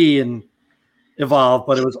Keith Lee and Evolve,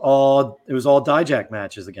 but it was all Dijak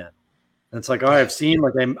matches again. And it's like, all right, I've seen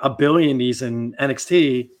like a billion of these in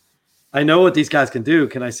NXT. I know what these guys can do.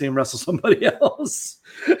 Can I see him wrestle somebody else?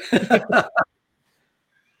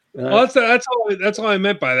 Well, that's all I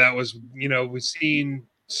meant by that was, we've seen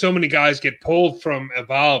so many guys get pulled from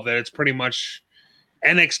Evolve that it's pretty much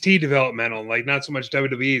NXT developmental, like not so much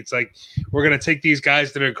WWE. It's like we're gonna take these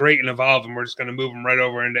guys that are great in Evolve and we're just gonna move them right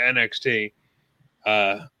over into NXT.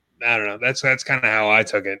 I don't know. That's kind of how I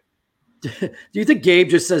took it. Do you think Gabe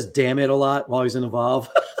just says "damn it" a lot while he's in Evolve?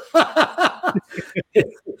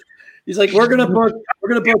 He's like, we're gonna book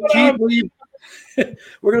Keith Lee.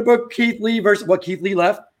 We're gonna book Keith Lee versus what? Keith Lee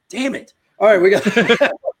left. Damn it! All right, we got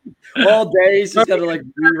all day. He's got to like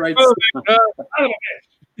rewrite.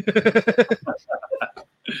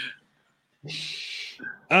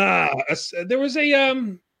 There was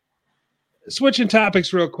a switching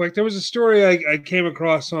topics real quick. There was a story I came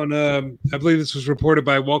across on. I believe this was reported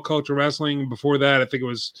by Walt Culture Wrestling. Before that, I think it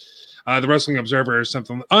was the Wrestling Observer or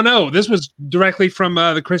something. Oh no, this was directly from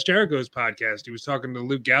the Chris Jericho's podcast. He was talking to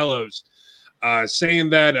Luke Gallows.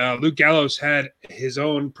 Saying that Luke Gallows had his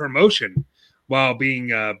own promotion while being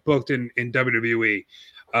booked in WWE.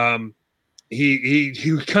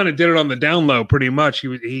 He kind of did it on the down low, pretty much.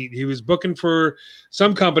 He was booking for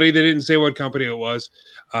some company. They didn't say what company it was.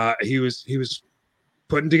 He was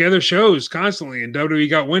putting together shows constantly, and WWE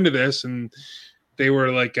got wind of this, and they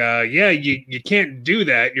were like, "Yeah, you can't do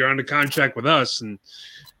that. You're under contract with us." And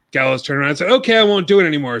Gallows turned around and said, "Okay, I won't do it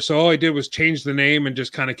anymore." So all I did was change the name and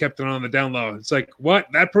just kind of kept it on the down low. It's like, what?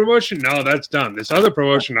 That promotion? No, that's done. This other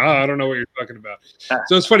promotion? I don't know what you're talking about.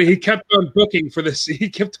 So it's funny. He kept on booking for this. He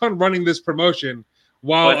kept on running this promotion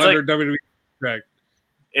while under WWE contract.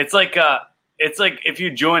 It's like if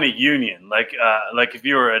you join a union, like if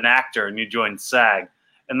you were an actor and you joined SAG,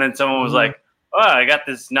 and then someone was like, "Oh, I got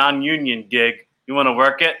this non-union gig. You want to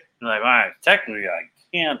work it?" And like, all right, technically I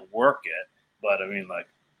can't work it, but I mean, like,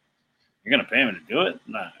 you're gonna pay me to do it?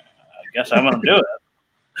 Nah, I guess I'm gonna do it.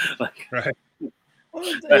 Like, right.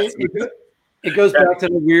 It goes back to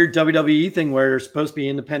the weird WWE thing where they're supposed to be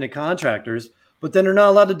independent contractors, but then they're not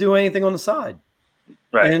allowed to do anything on the side.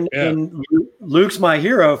 right. And Luke's my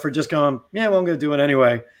hero for just going, yeah, well, I'm going to do it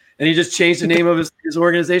anyway. And he just changed the name of his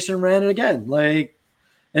organization and ran it again. Like,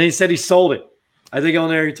 and he said he sold it. I think on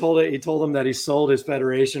there he told him that he sold his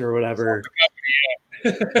federation or whatever.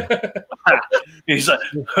 He's like,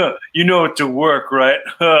 you know it to work, right?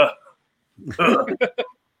 But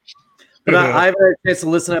I haven't had a chance to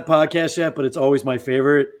listen to that podcast yet, but it's always my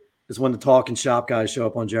favorite is when the Talking Shop guys show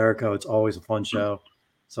up on Jericho. It's always a fun show.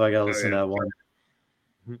 So I got to listen to that one.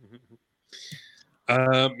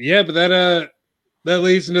 But that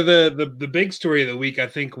leads into the big story of the week, I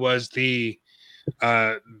think, was the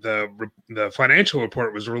financial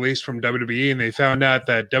report was released from WWE, and they found out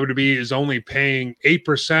that WWE is only paying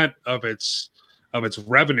 8% of its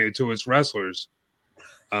revenue to its wrestlers,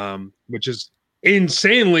 which is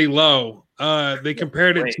insanely low. They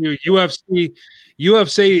compared it to UFC.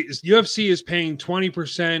 UFC is paying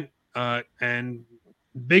 20%, and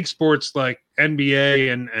big sports like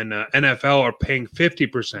NBA and NFL are paying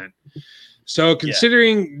 50%. So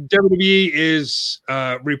considering WWE is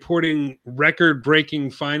reporting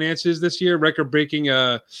record-breaking finances this year, record-breaking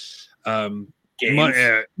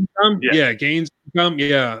gains income,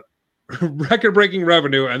 record-breaking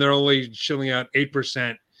revenue, and they're only shilling out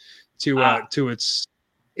 8% to its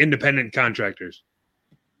independent contractors.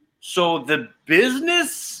 So the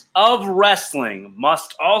business of wrestling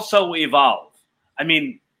must also evolve. I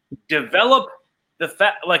mean, develop the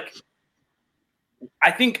fact. Like,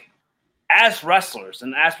 I think as wrestlers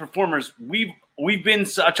and as performers, we've been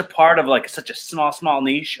such a part of like such a small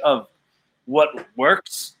niche of what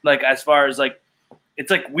works. Like, as far as like,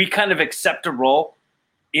 it's like we kind of accept a role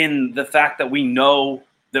in the fact that we know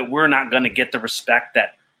that we're not going to get the respect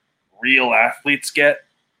that real athletes get.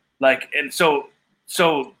 Like, and so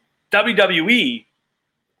WWE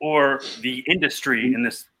or the industry in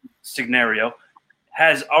this scenario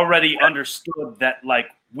has already understood that,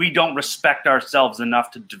 like, we don't respect ourselves enough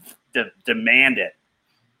to demand it,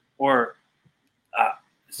 or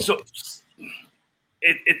so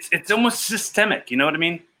it's almost systemic. You know what I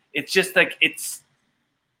mean? It's just like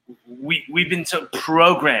we've been so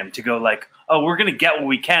programmed to go like, oh, we're gonna get what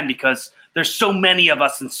we can because there's so many of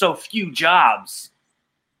us and so few jobs.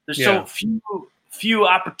 There's so few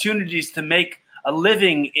opportunities to make a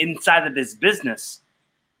living inside of this business,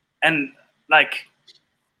 and like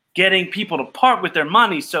getting people to part with their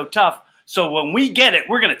money is so tough. So when we get it,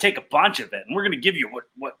 we're going to take a bunch of it, and we're going to give you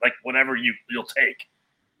whatever you'll take.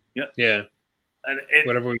 Yeah. And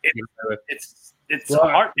whatever we can. It's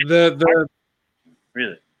hard.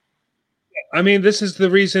 Really. I mean, this is the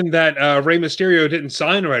reason that Rey Mysterio didn't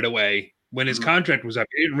sign right away when his contract was up.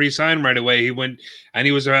 He didn't re-sign right away. He went and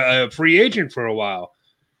he was a free agent for a while.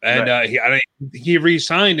 And he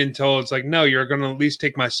re-signed until it's like, no, you're going to at least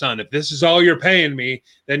take my son. If this is all you're paying me,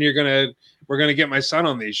 then we're going to get my son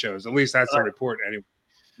on these shows. At least that's the report anyway.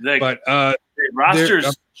 The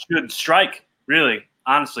rosters should strike, really,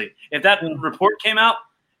 honestly. If that report came out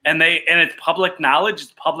and it's public knowledge,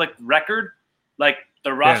 it's public record, like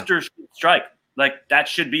the rosters should strike. Like that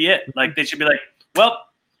should be it. Like they should be like, well,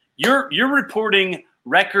 you're reporting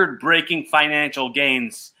record-breaking financial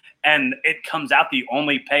gains, and it comes out that you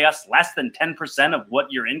only pay us less than 10% of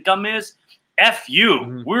what your income is. F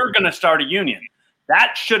you. We're going to start a union.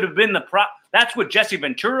 That should have been that's what Jesse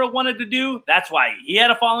Ventura wanted to do. That's why he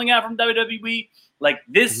had a falling out from WWE. Like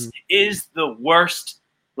this is the worst,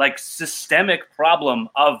 like systemic problem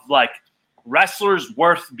of like wrestlers'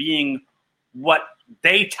 worth being what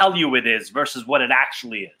they tell you it is versus what it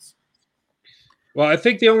actually is. Well, I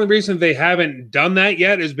think the only reason they haven't done that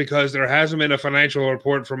yet is because there hasn't been a financial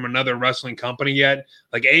report from another wrestling company yet.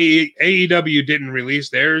 Like AEW didn't release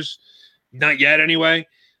theirs, not yet anyway.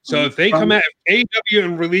 So if they come out, if AEW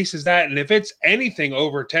and releases that, and if it's anything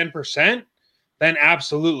over 10%, then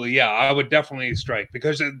absolutely, yeah, I would definitely strike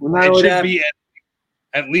because it should be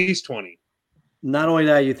at least 20. Not only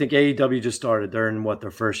that, you think AEW just started. They're in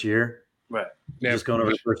their first year? Right. Yeah, just going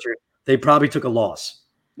over the first year. They probably took a loss.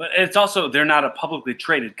 But it's also they're not a publicly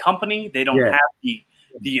traded company. They don't have the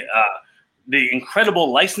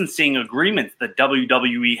incredible licensing agreements that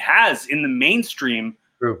WWE has in the mainstream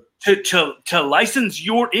to license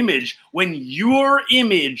your image when your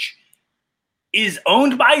image is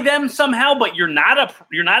owned by them somehow, but you're not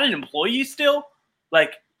an employee still.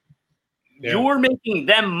 Like you're making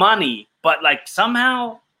them money, but like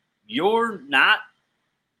somehow you're not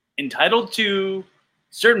entitled to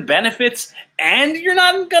certain benefits, and you're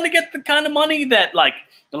not going to get the kind of money that like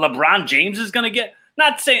LeBron James is going to get.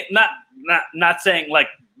 Not saying like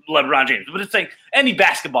LeBron James, but it's saying any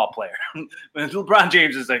basketball player. LeBron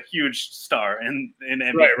James is a huge star in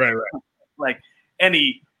NBA. Right. Like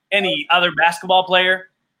any other basketball player,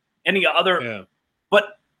 any other. Yeah.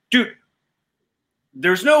 But dude,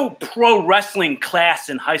 there's no pro wrestling class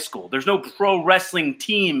in high school. There's no pro wrestling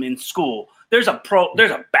team in school. There's a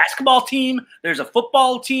basketball team, there's a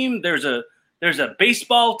football team, there's a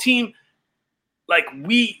baseball team. Like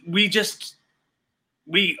we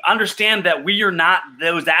understand that we are not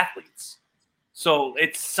those athletes. So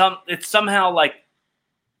it's somehow like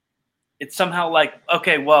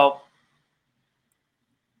okay, well,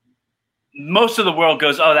 most of the world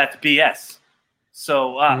goes, oh, that's BS.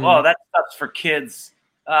 So that stuff's for kids,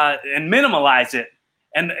 and minimalize it.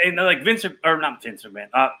 And like not Vince McMahon.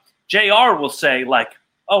 JR will say, like,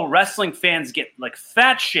 oh, wrestling fans get, like,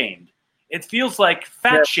 fat shamed. It feels like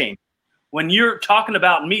fat shamed. When you're talking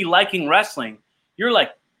about me liking wrestling, you're,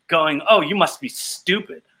 like, going, oh, you must be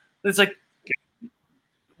stupid. It's like,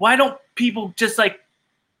 why don't people just, like,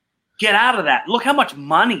 get out of that? Look how much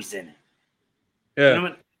money's in it. Yeah. You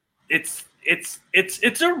know, it's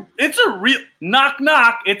a real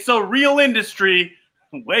knock. It's a real industry.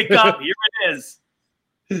 Wake up. Here it is.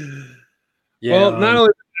 Yeah. Well, not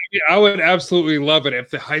only I would absolutely love it if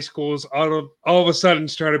the high schools all of a sudden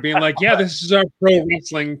started being like, yeah, this is our pro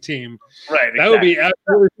wrestling team. Right. That would be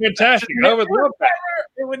absolutely fantastic. I would love that.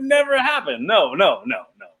 It would never happen. No.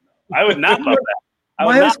 I would not love that.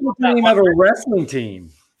 My high school didn't have a wrestling team.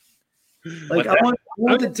 Like I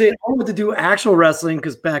wanted to do actual wrestling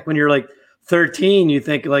because back when you're like 13, you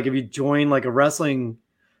think like if you join like a wrestling,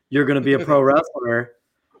 you're going to be a pro wrestler,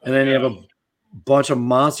 and then you have a bunch of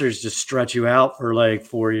monsters just stretch you out for like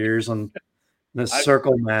 4 years on the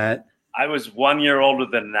circle mat. I was 1 year older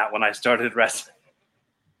than that when I started wrestling.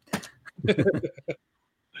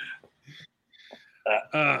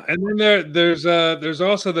 And then there's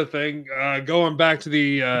also the thing going back to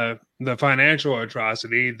the financial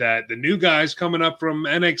atrocity that the new guys coming up from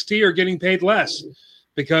NXT are getting paid less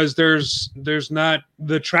because there's not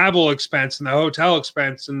the travel expense and the hotel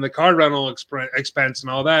expense and the car rental expense and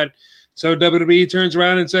all that. So WWE turns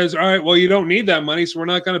around and says, all right, well, you don't need that money, so we're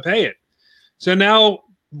not going to pay it. So now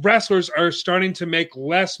wrestlers are starting to make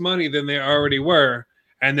less money than they already were,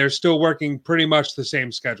 and they're still working pretty much the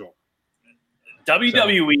same schedule.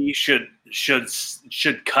 WWE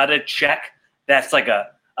should cut a check that's like a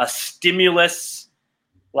stimulus,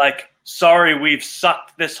 like, sorry, we've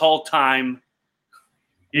sucked this whole time.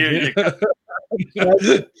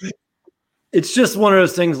 It's just one of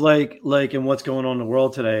those things like in what's going on in the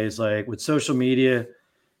world today is like with social media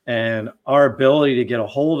and our ability to get a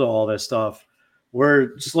hold of all this stuff,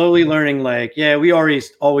 we're slowly learning like, yeah, we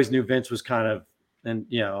always knew Vince was kind of, and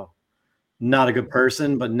not a good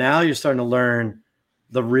person, but now you're starting to learn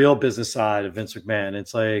the real business side of Vince McMahon.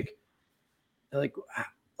 It's like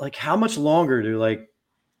like how much longer do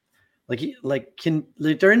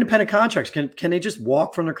they're independent contracts? Can they just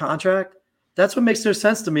walk from their contract? That's what makes no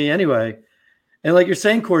sense to me anyway. And like you're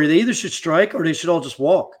saying, Corey, they either should strike or they should all just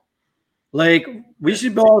walk. Like we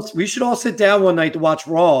should all sit down one night to watch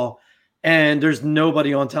Raw, and there's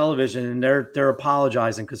nobody on television, and they're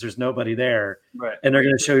apologizing because there's nobody there, right? And they're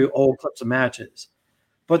going to show you old clips of matches,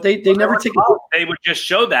 but they never take it. They would just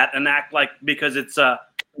show that and act like because it's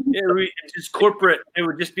just corporate. It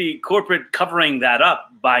would just be corporate covering that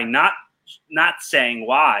up by not saying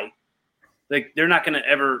why. Like they're not going to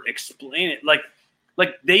ever explain it. Like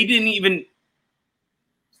they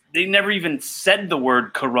never even said the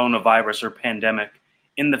word coronavirus or pandemic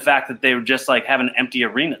in the fact that they were just like having empty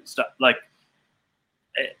arena stuff. Like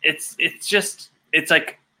it's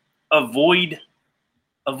like avoid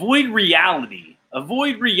reality of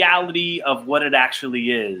what it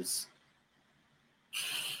actually is.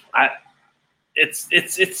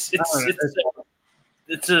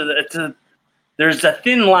 There's a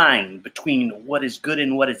thin line between what is good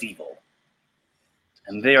and what is evil,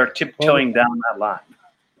 and they are tiptoeing down that line.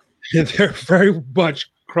 They're very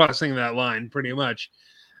much crossing that line, pretty much.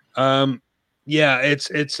 Yeah,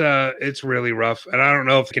 it's really rough, and I don't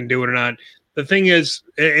know if they can do it or not. The thing is,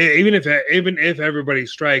 even if everybody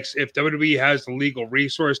strikes, if WWE has the legal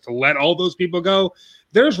resource to let all those people go,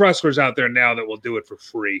 there's wrestlers out there now that will do it for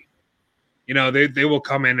free. You know, they will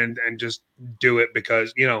come in and just do it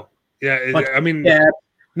because, you know, I mean,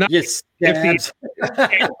 not yes, if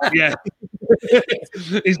yeah.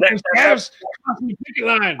 He's stabs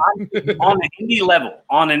line on an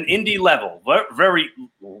indie level, very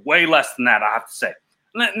way less than that, I have to say.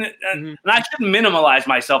 And I shouldn't minimalize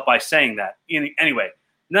myself by saying that. Anyway,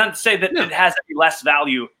 not to say that it has any less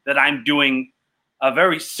value that I'm doing a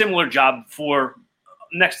very similar job for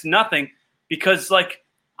next to nothing, because, like,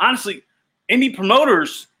 honestly, indie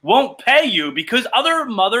promoters won't pay you because other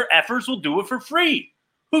mother effers will do it for free.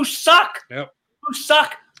 Who suck? Yep. Who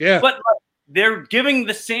suck? Yeah. But they're giving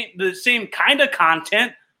the same kind of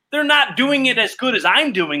content. They're not doing it as good as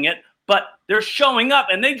I'm doing it, but they're showing up,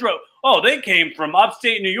 and they came from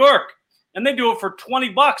upstate New York, and they do it for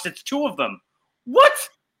 $20. It's two of them. What?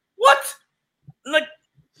 Like,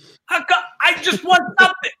 I just want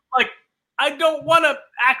something. Like, I don't want to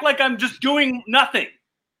act like I'm just doing nothing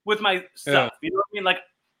with my stuff. You know what I mean? Like,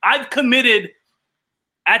 I've committed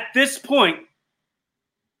at this point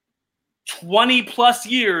 20 plus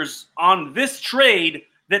years on this trade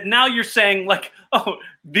that now you're saying, like, oh,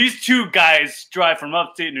 these two guys drive from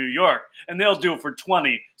upstate New York and they'll do it for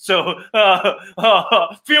 20. So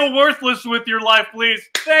feel worthless with your life, please.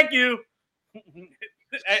 Thank you.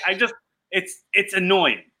 It's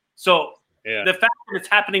annoying. So the fact that it's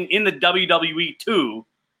happening in the WWE too,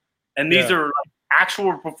 and these are like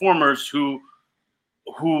actual performers who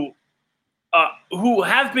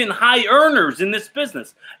have been high earners in this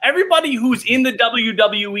business. Everybody who's in the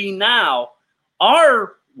WWE now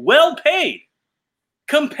are well paid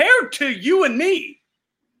compared to you and me.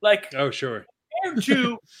 Like, oh, sure.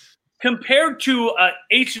 compared to a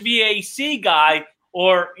HVAC guy,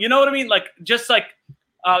 or, you know what I mean? Like, just like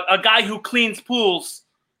a guy who cleans pools.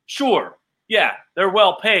 Sure. Yeah, they're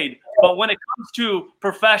well paid. But when it comes to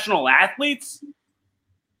professional athletes,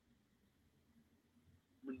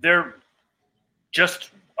 they're just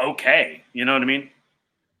okay. You know what I mean?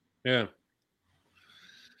 Yeah.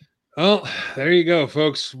 Well, there you go,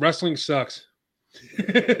 folks. Wrestling sucks.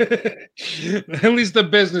 At least the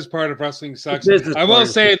business part of wrestling sucks. I will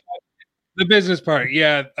say the business part.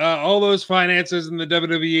 Yeah. All those finances in the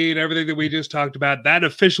WWE and everything that we just talked about, that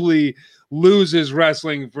officially loses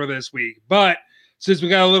wrestling for this week. But since we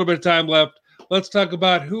got a little bit of time left, let's talk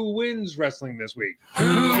about who wins wrestling this week.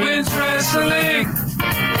 Who wins wrestling?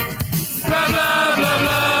 Blah, blah, blah,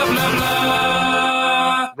 blah, blah,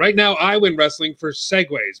 blah. Right now, I win wrestling for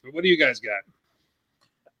segues, but what do you guys got?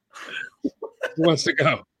 Who wants to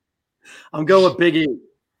go? I'm going with Big E.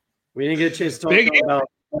 We didn't get a chance to talk about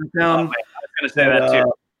SmackDown. I was going to say that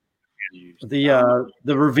too.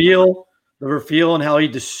 The reveal and how he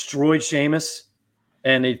destroyed Sheamus,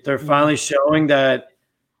 and they're finally showing that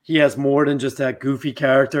he has more than just that goofy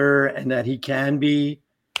character, and that he can be.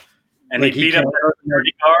 And like, he beat up that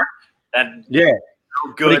security guard. That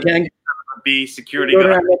good. He can be security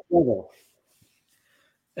guard.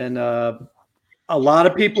 And a lot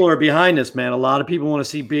of people are behind this, man. A lot of people want to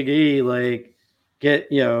see Big E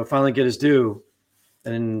finally get his due.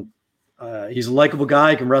 And he's a likable guy,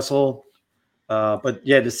 he can wrestle. But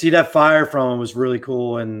yeah, to see that fire from him was really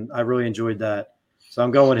cool, and I really enjoyed that. So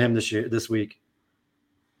I'm going with him this week.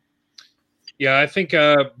 Yeah, I think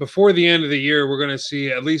before the end of the year, we're going to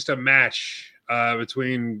see at least a match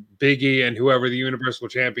between Big E and whoever the Universal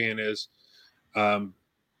Champion is.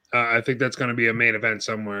 I think that's going to be a main event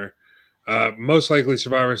somewhere. Most likely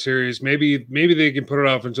Survivor Series. Maybe they can put it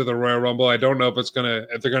off into the Royal Rumble. I don't know if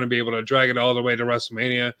they're going to be able to drag it all the way to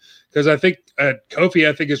WrestleMania, because I think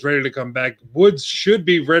Kofi is ready to come back. Woods should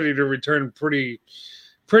be ready to return pretty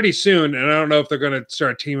soon, and I don't know if they're going to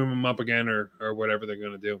start teaming them up again or whatever they're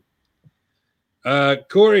going to do.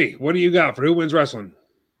 Corey, what do you got for Who Wins Wrestling?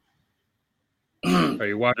 Are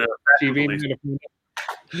you watching TV?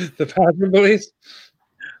 The Passion Police?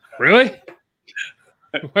 Really?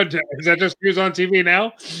 What is that? Just who's on TV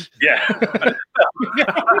now? Yeah. No,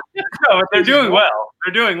 but they're doing well.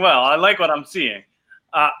 They're doing well. I like what I'm seeing.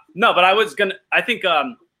 No, but I think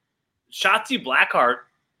Shotzi Blackheart.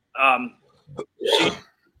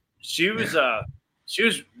 She was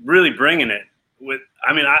really bringing it.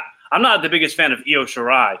 I'm not the biggest fan of Io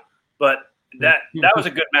Shirai, but that was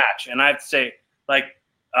a good match, and I have to say,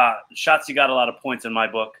 Shotzi got a lot of points in my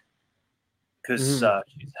book because she's a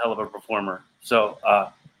hell of a performer. So,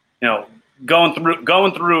 going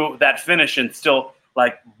through that finish and still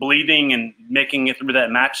bleeding and making it through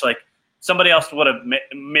that match, somebody else would have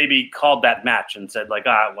maybe called that match and said all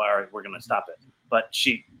right, we're going to stop it. But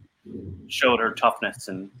she showed her toughness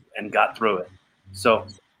and got through it. So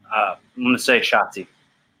I'm going to say Shotzi.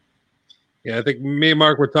 Yeah, I think me and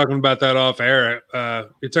Mark were talking about that off air.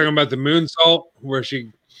 You're talking about the moonsault where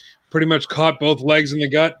she pretty much caught both legs in the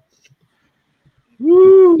gut.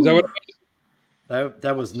 Woo! Is that what?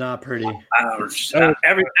 That was not pretty. And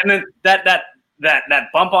then that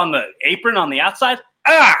bump on the apron on the outside.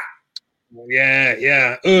 Yeah.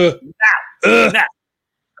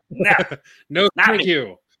 No, thank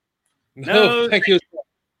you. No, thank you.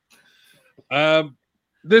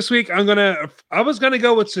 This week I was gonna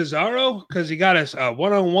go with Cesaro because he got us a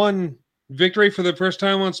one-on-one victory for the first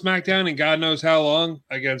time on SmackDown in God knows how long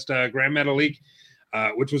against Grand Metalik,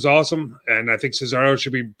 which was awesome. And I think Cesaro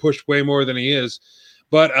should be pushed way more than he is.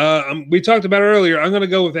 But we talked about it earlier. I'm gonna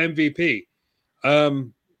go with MVP.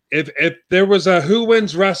 If there was a Who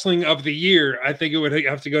Wins Wrestling of the Year, I think it would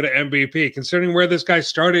have to go to MVP, considering where this guy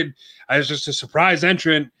started as just a surprise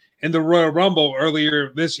entrant in the Royal Rumble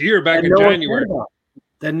earlier this year, back in January.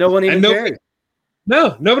 Then no one even cared.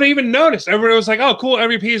 No, nobody even noticed. Everybody was like, "Oh, cool,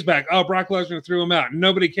 MVP's back." Oh, Brock Lesnar threw him out.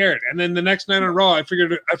 Nobody cared. And then the next night on Raw, I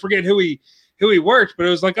forget who he worked, but it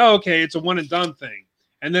was like, "Oh, okay, it's a one and done thing."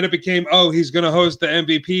 And then it became, "Oh, he's going to host the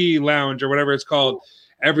MVP Lounge or whatever it's called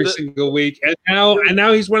every single week." And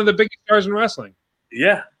now he's one of the biggest stars in wrestling.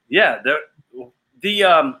 Yeah.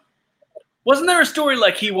 Wasn't there a story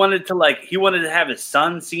he wanted to have his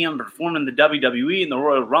son see him perform in the WWE in the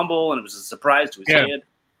Royal Rumble, and it was a surprise to his kid.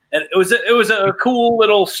 And it was a cool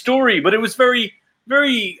little story, but it was very,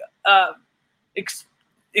 very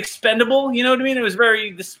expendable. You know what I mean? It was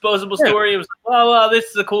very disposable story. It was well, this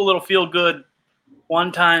is a cool little feel good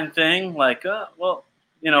one time thing.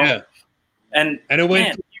 And it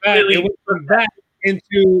went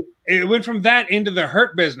from that into the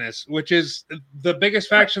Hurt Business, which is the biggest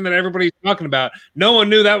faction that everybody's talking about. No one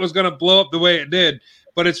knew that was going to blow up the way it did,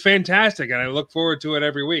 but it's fantastic, and I look forward to it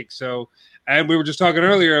every week. So, and we were just talking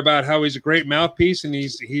earlier about how he's a great mouthpiece, and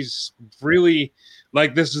he's really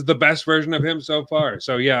this is the best version of him so far.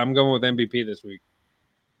 So yeah, I'm going with MVP this week.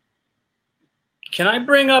 Can I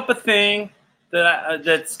bring up a thing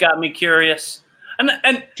that's got me curious? And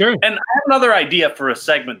sure. And I have another idea for a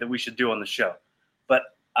segment that we should do on the show, but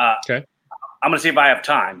okay. I'm gonna see if I have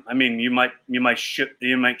time. I mean, you might shoot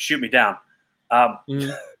me down.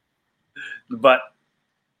 But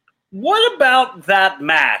what about that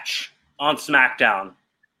match on SmackDown?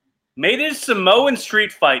 Made it a Samoan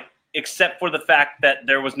street fight, except for the fact that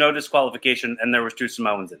there was no disqualification and there was two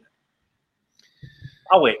Samoans in it.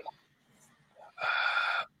 I'll wait.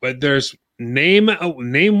 But there's name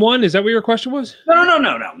one. Is that what your question was?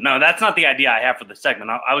 No. That's not the idea I have for the segment.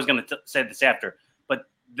 I was going to say this after. But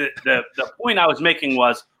the point I was making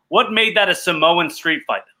was, what made that a Samoan street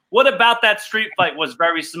fight? What about that street fight was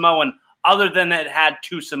very Samoan, other than that it had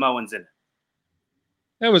two Samoans in it?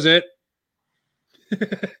 That was it.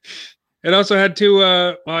 It also had two,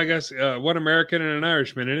 one American and an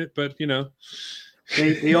Irishman in it, but they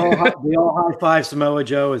all high five Samoa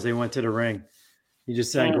Joe as they went to the ring. He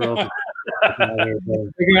just sang girl.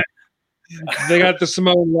 They got the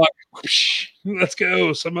Samoan lock. Let's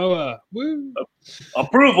go, Samoa. Woo.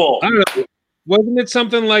 Approval. I don't know. Wasn't it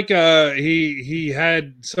something like he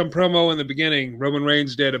had some promo in the beginning, Roman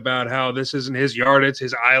Reigns did, about how this isn't his yard, it's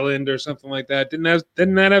his island or something like that?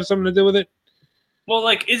 Didn't that have something to do with it? Well,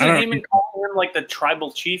 isn't Heyman calling him the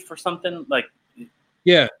tribal chief or something?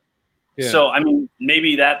 Yeah. Yeah. So I mean,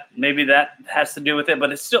 maybe that has to do with it,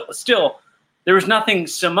 but it's still there was nothing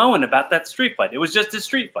Samoan about that street fight. It was just a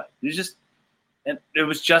street fight. It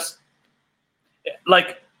was just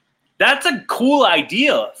like, that's a cool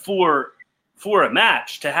idea for a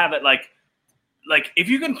match, to have it like if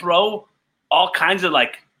you can throw all kinds of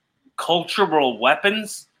like cultural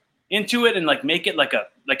weapons into it and like make it like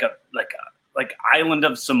Island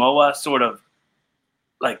of Samoa sort of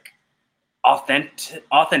like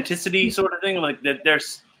authenticity sort of thing, like that.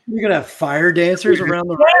 You're gonna have fire dancers around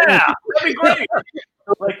the yeah, that'd be great.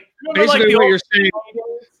 Like, Basically, what you're saying.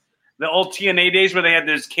 The old TNA days where they had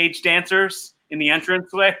those cage dancers in the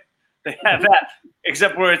entranceway. They have that,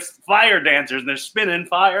 except where it's fire dancers and they're spinning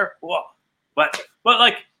fire. Whoa. But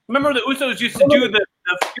like, remember the Usos used to do the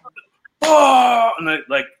and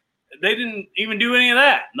they didn't even do any of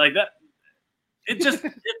that. Like that, it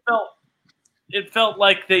felt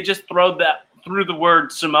like they just threw the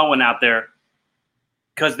word Samoan out there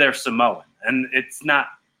because they're Samoan, and it's not.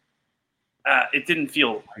 It didn't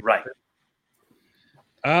feel right.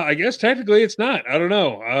 I guess technically it's not. I don't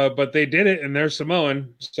know. But they did it, and they're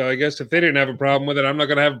Samoan. So I guess if they didn't have a problem with it, I'm not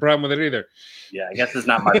going to have a problem with it either. Yeah, I guess it's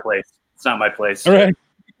not my place. It's not my place. All right.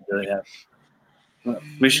 Really have.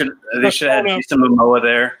 They should have had Jason Momoa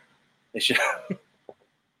there. They should.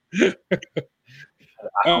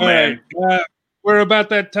 All right. We're about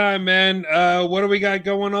that time, man. What do we got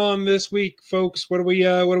going on this week, folks? What do we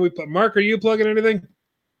Mark, are you plugging anything?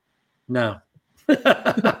 No.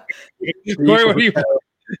 Corey, what do you?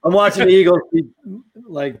 I'm watching the Eagles be,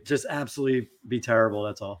 like, just absolutely be terrible.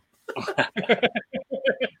 That's all.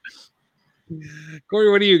 Corey,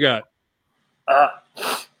 what do you got?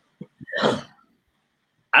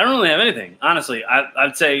 I don't really have anything, honestly.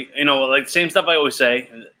 I'd say, like the same stuff I always say.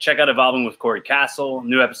 Check out Evolving with Corey Castle.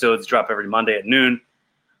 New episodes drop every Monday at noon.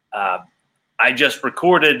 I just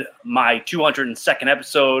recorded my 202nd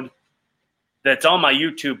episode that's on my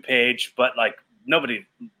YouTube page, but like nobody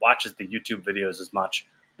watches the YouTube videos as much.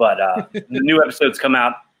 But the new episodes come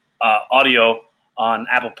out audio on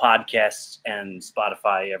Apple Podcasts and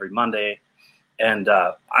Spotify every Monday. And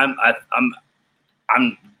I'm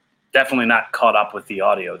definitely not caught up with the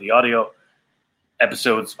audio. The audio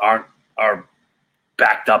episodes are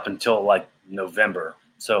backed up until like November.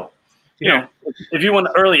 So, if you want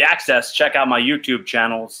early access, check out my YouTube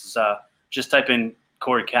channels. Just type in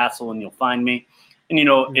Corey Castle and you'll find me. And,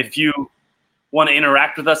 if you want to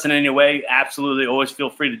interact with us in any way, absolutely always feel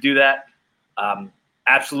free to do that.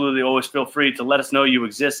 Absolutely always feel free to let us know you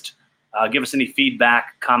exist. Give us any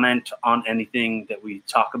feedback, comment on anything that we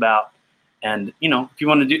talk about. And if you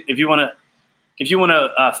want to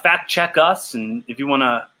fact check us, and if you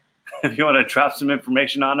want to drop some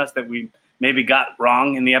information on us that we maybe got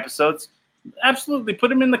wrong in the episodes, absolutely put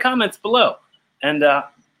them in the comments below, and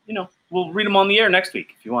we'll read them on the air next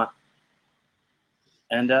week if you want.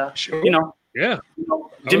 And Sure. Yeah,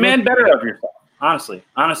 demand better of yourself. Honestly,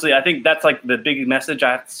 I think that's like the big message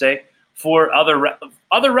I have to say for other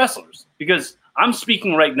wrestlers, because I'm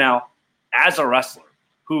speaking right now as a wrestler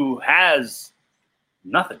who has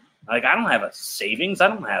nothing. Like, I don't have a savings.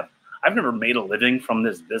 I've never made a living from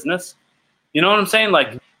this business. You know what I'm saying?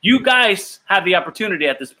 Like, you guys have the opportunity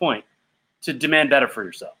at this point to demand better for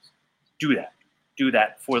yourselves. Do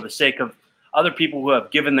that for the sake of other people who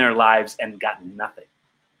have given their lives and gotten nothing.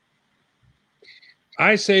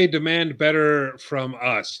 I say demand better from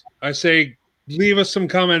us. I say leave us some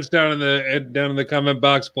comments down in the comment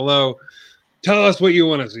box below. Tell us what you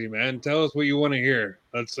want to see, man. Tell us what you want to hear.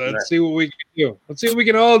 Let's see what we can do. Let's see what we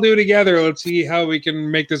can all do together. Let's see how we can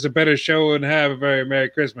make this a better show and have a very Merry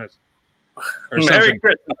Christmas. Or Merry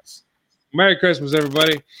Christmas. Merry Christmas,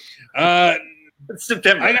 everybody. It's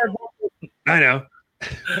September. I know.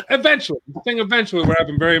 Eventually we're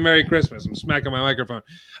having very Merry Christmas. I'm smacking my microphone.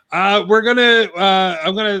 I'm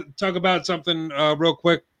gonna talk about something real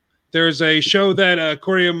quick. There's a show that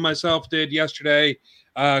Corey and myself did yesterday.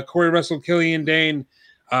 Corey wrestled Killian Dane.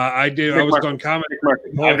 I was on comedy.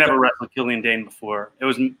 I've never wrestled Killian Dane before. It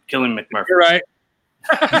was Killian McMurphy. You're right.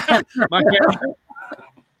 My bad.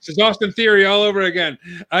 This is Austin Theory all over again.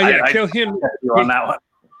 Killian on that one.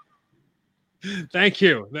 Thank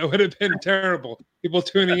you. That would have been terrible. People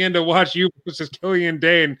tuning in to watch you versus Killian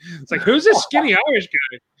Dane. It's like, who's this skinny Irish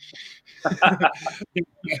guy?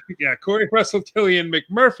 Yeah, Corey wrestled Killian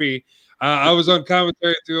McMurphy. I was on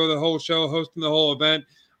commentary through the whole show, hosting the whole event.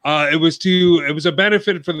 It was a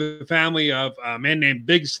benefit for the family of a man named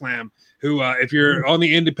Big Slam, who, if you're on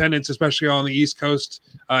the independents, especially on the East Coast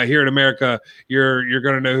here in America, you're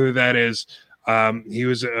going to know who that is. He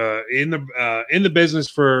was in the business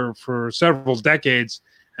for several decades,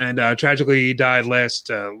 and tragically he died last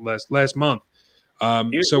month.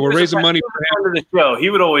 So we're raising money for him. The show. He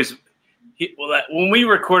would always, when we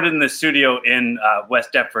recorded in the studio in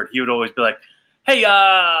West Deptford, he would always be like, "Hey,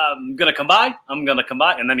 I'm gonna come by. I'm gonna come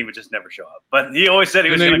by," and then he would just never show up. But he always said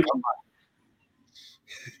he was gonna come by.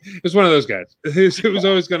 It was one of those guys. He was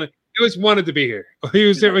always gonna. He always wanted to be here. He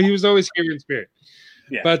was there. He was always here in spirit.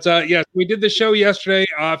 Yeah. But yes, we did the show yesterday.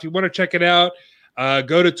 If you want to check it out,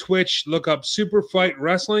 go to Twitch, look up Super Fight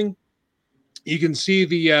Wrestling. You can see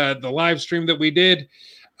the live stream that we did.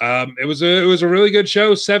 It was a really good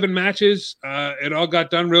show. 7 matches. It all got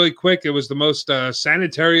done really quick. It was the most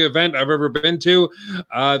sanitary event I've ever been to.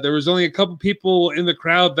 There was only a couple people in the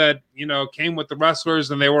crowd that came with the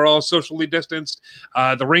wrestlers, and they were all socially distanced.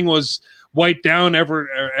 The ring was wiped down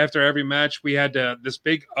after every match. We had this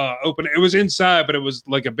big open. It was inside, but it was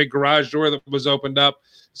like a big garage door that was opened up.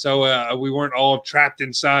 So we weren't all trapped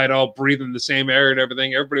inside, all breathing the same air and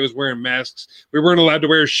everything. Everybody was wearing masks. We weren't allowed to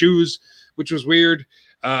wear shoes, which was weird.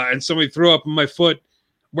 And somebody threw up on my foot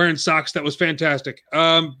wearing socks. That was fantastic.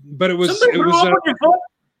 But it was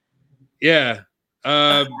yeah.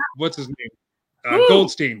 What's his name?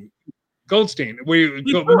 Goldstein. Mike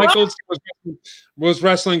Goldstein was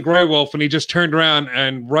wrestling Grey Wolf, and he just turned around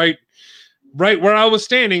and right where I was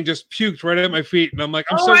standing, just puked right at my feet. And I'm like,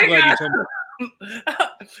 I'm so glad you told me.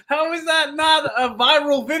 How is that not a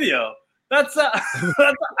viral video? That's I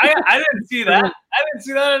didn't see that. I didn't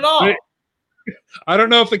see that at all. I don't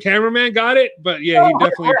know if the cameraman got it, but yeah, he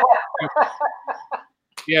definitely.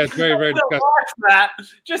 Yeah, it's very, very disgusting. Watch that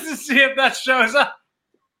just to see if that shows up.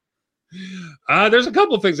 There's a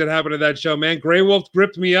couple of things that happened at that show, man. Grey Wolf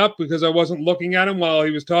gripped me up because I wasn't looking at him while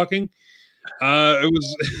he was talking. There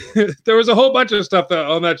was a whole bunch of stuff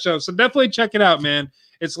on that show, so definitely check it out, man.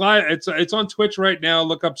 It's live. It's on Twitch right now.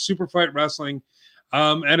 Look up Super Fight Wrestling.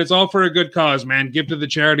 And it's all for a good cause, man. Give to the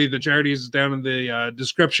charity. The charity is down in the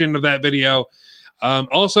description of that video.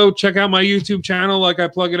 Also, check out my YouTube channel like I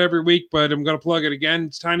plug it every week, but I'm going to plug it again.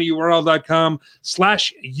 It's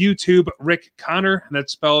tinyurl.com/YouTube Rick Connor. And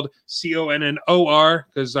that's spelled Connor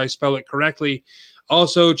because I spell it correctly.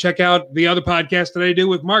 Also, check out the other podcast that I do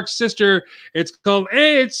with Mark's sister. It's called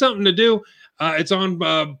Hey, It's Something to Do. It's on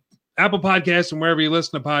Apple Podcasts and wherever you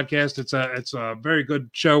listen to podcasts. It's a very good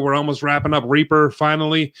show. We're almost wrapping up Reaper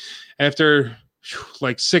finally. After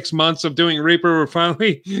like 6 months of doing Reaper, we're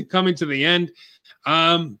finally coming to the end.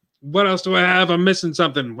 What else do I have? I'm missing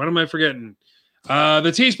something. What am I forgetting?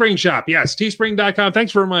 The Teespring shop. Yes, teespring.com.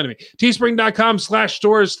 Thanks for reminding me.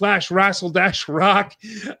 Teespring.com/stores/wrestle-rock.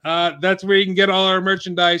 That's where you can get all our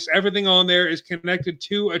merchandise. Everything on there is connected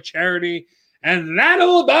to a charity. And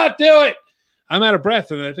that'll about do it. I'm out of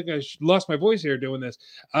breath, and I think I lost my voice here doing this.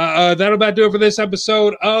 That'll about do it for this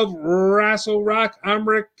episode of Wrestle Rock. I'm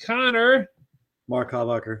Rick Connor. Mark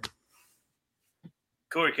Habacher.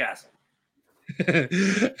 Corey Castle.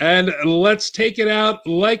 And let's take it out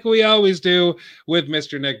like we always do with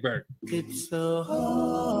Mr. Nick Burke. It's so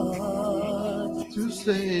hard to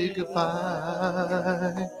say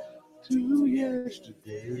goodbye to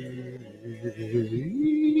yesterday.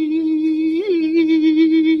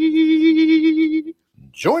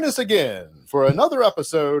 Join us again for another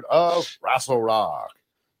episode of Wrestle Rock.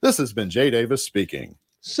 This has been Jay Davis speaking.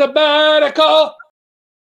 Sabbatical!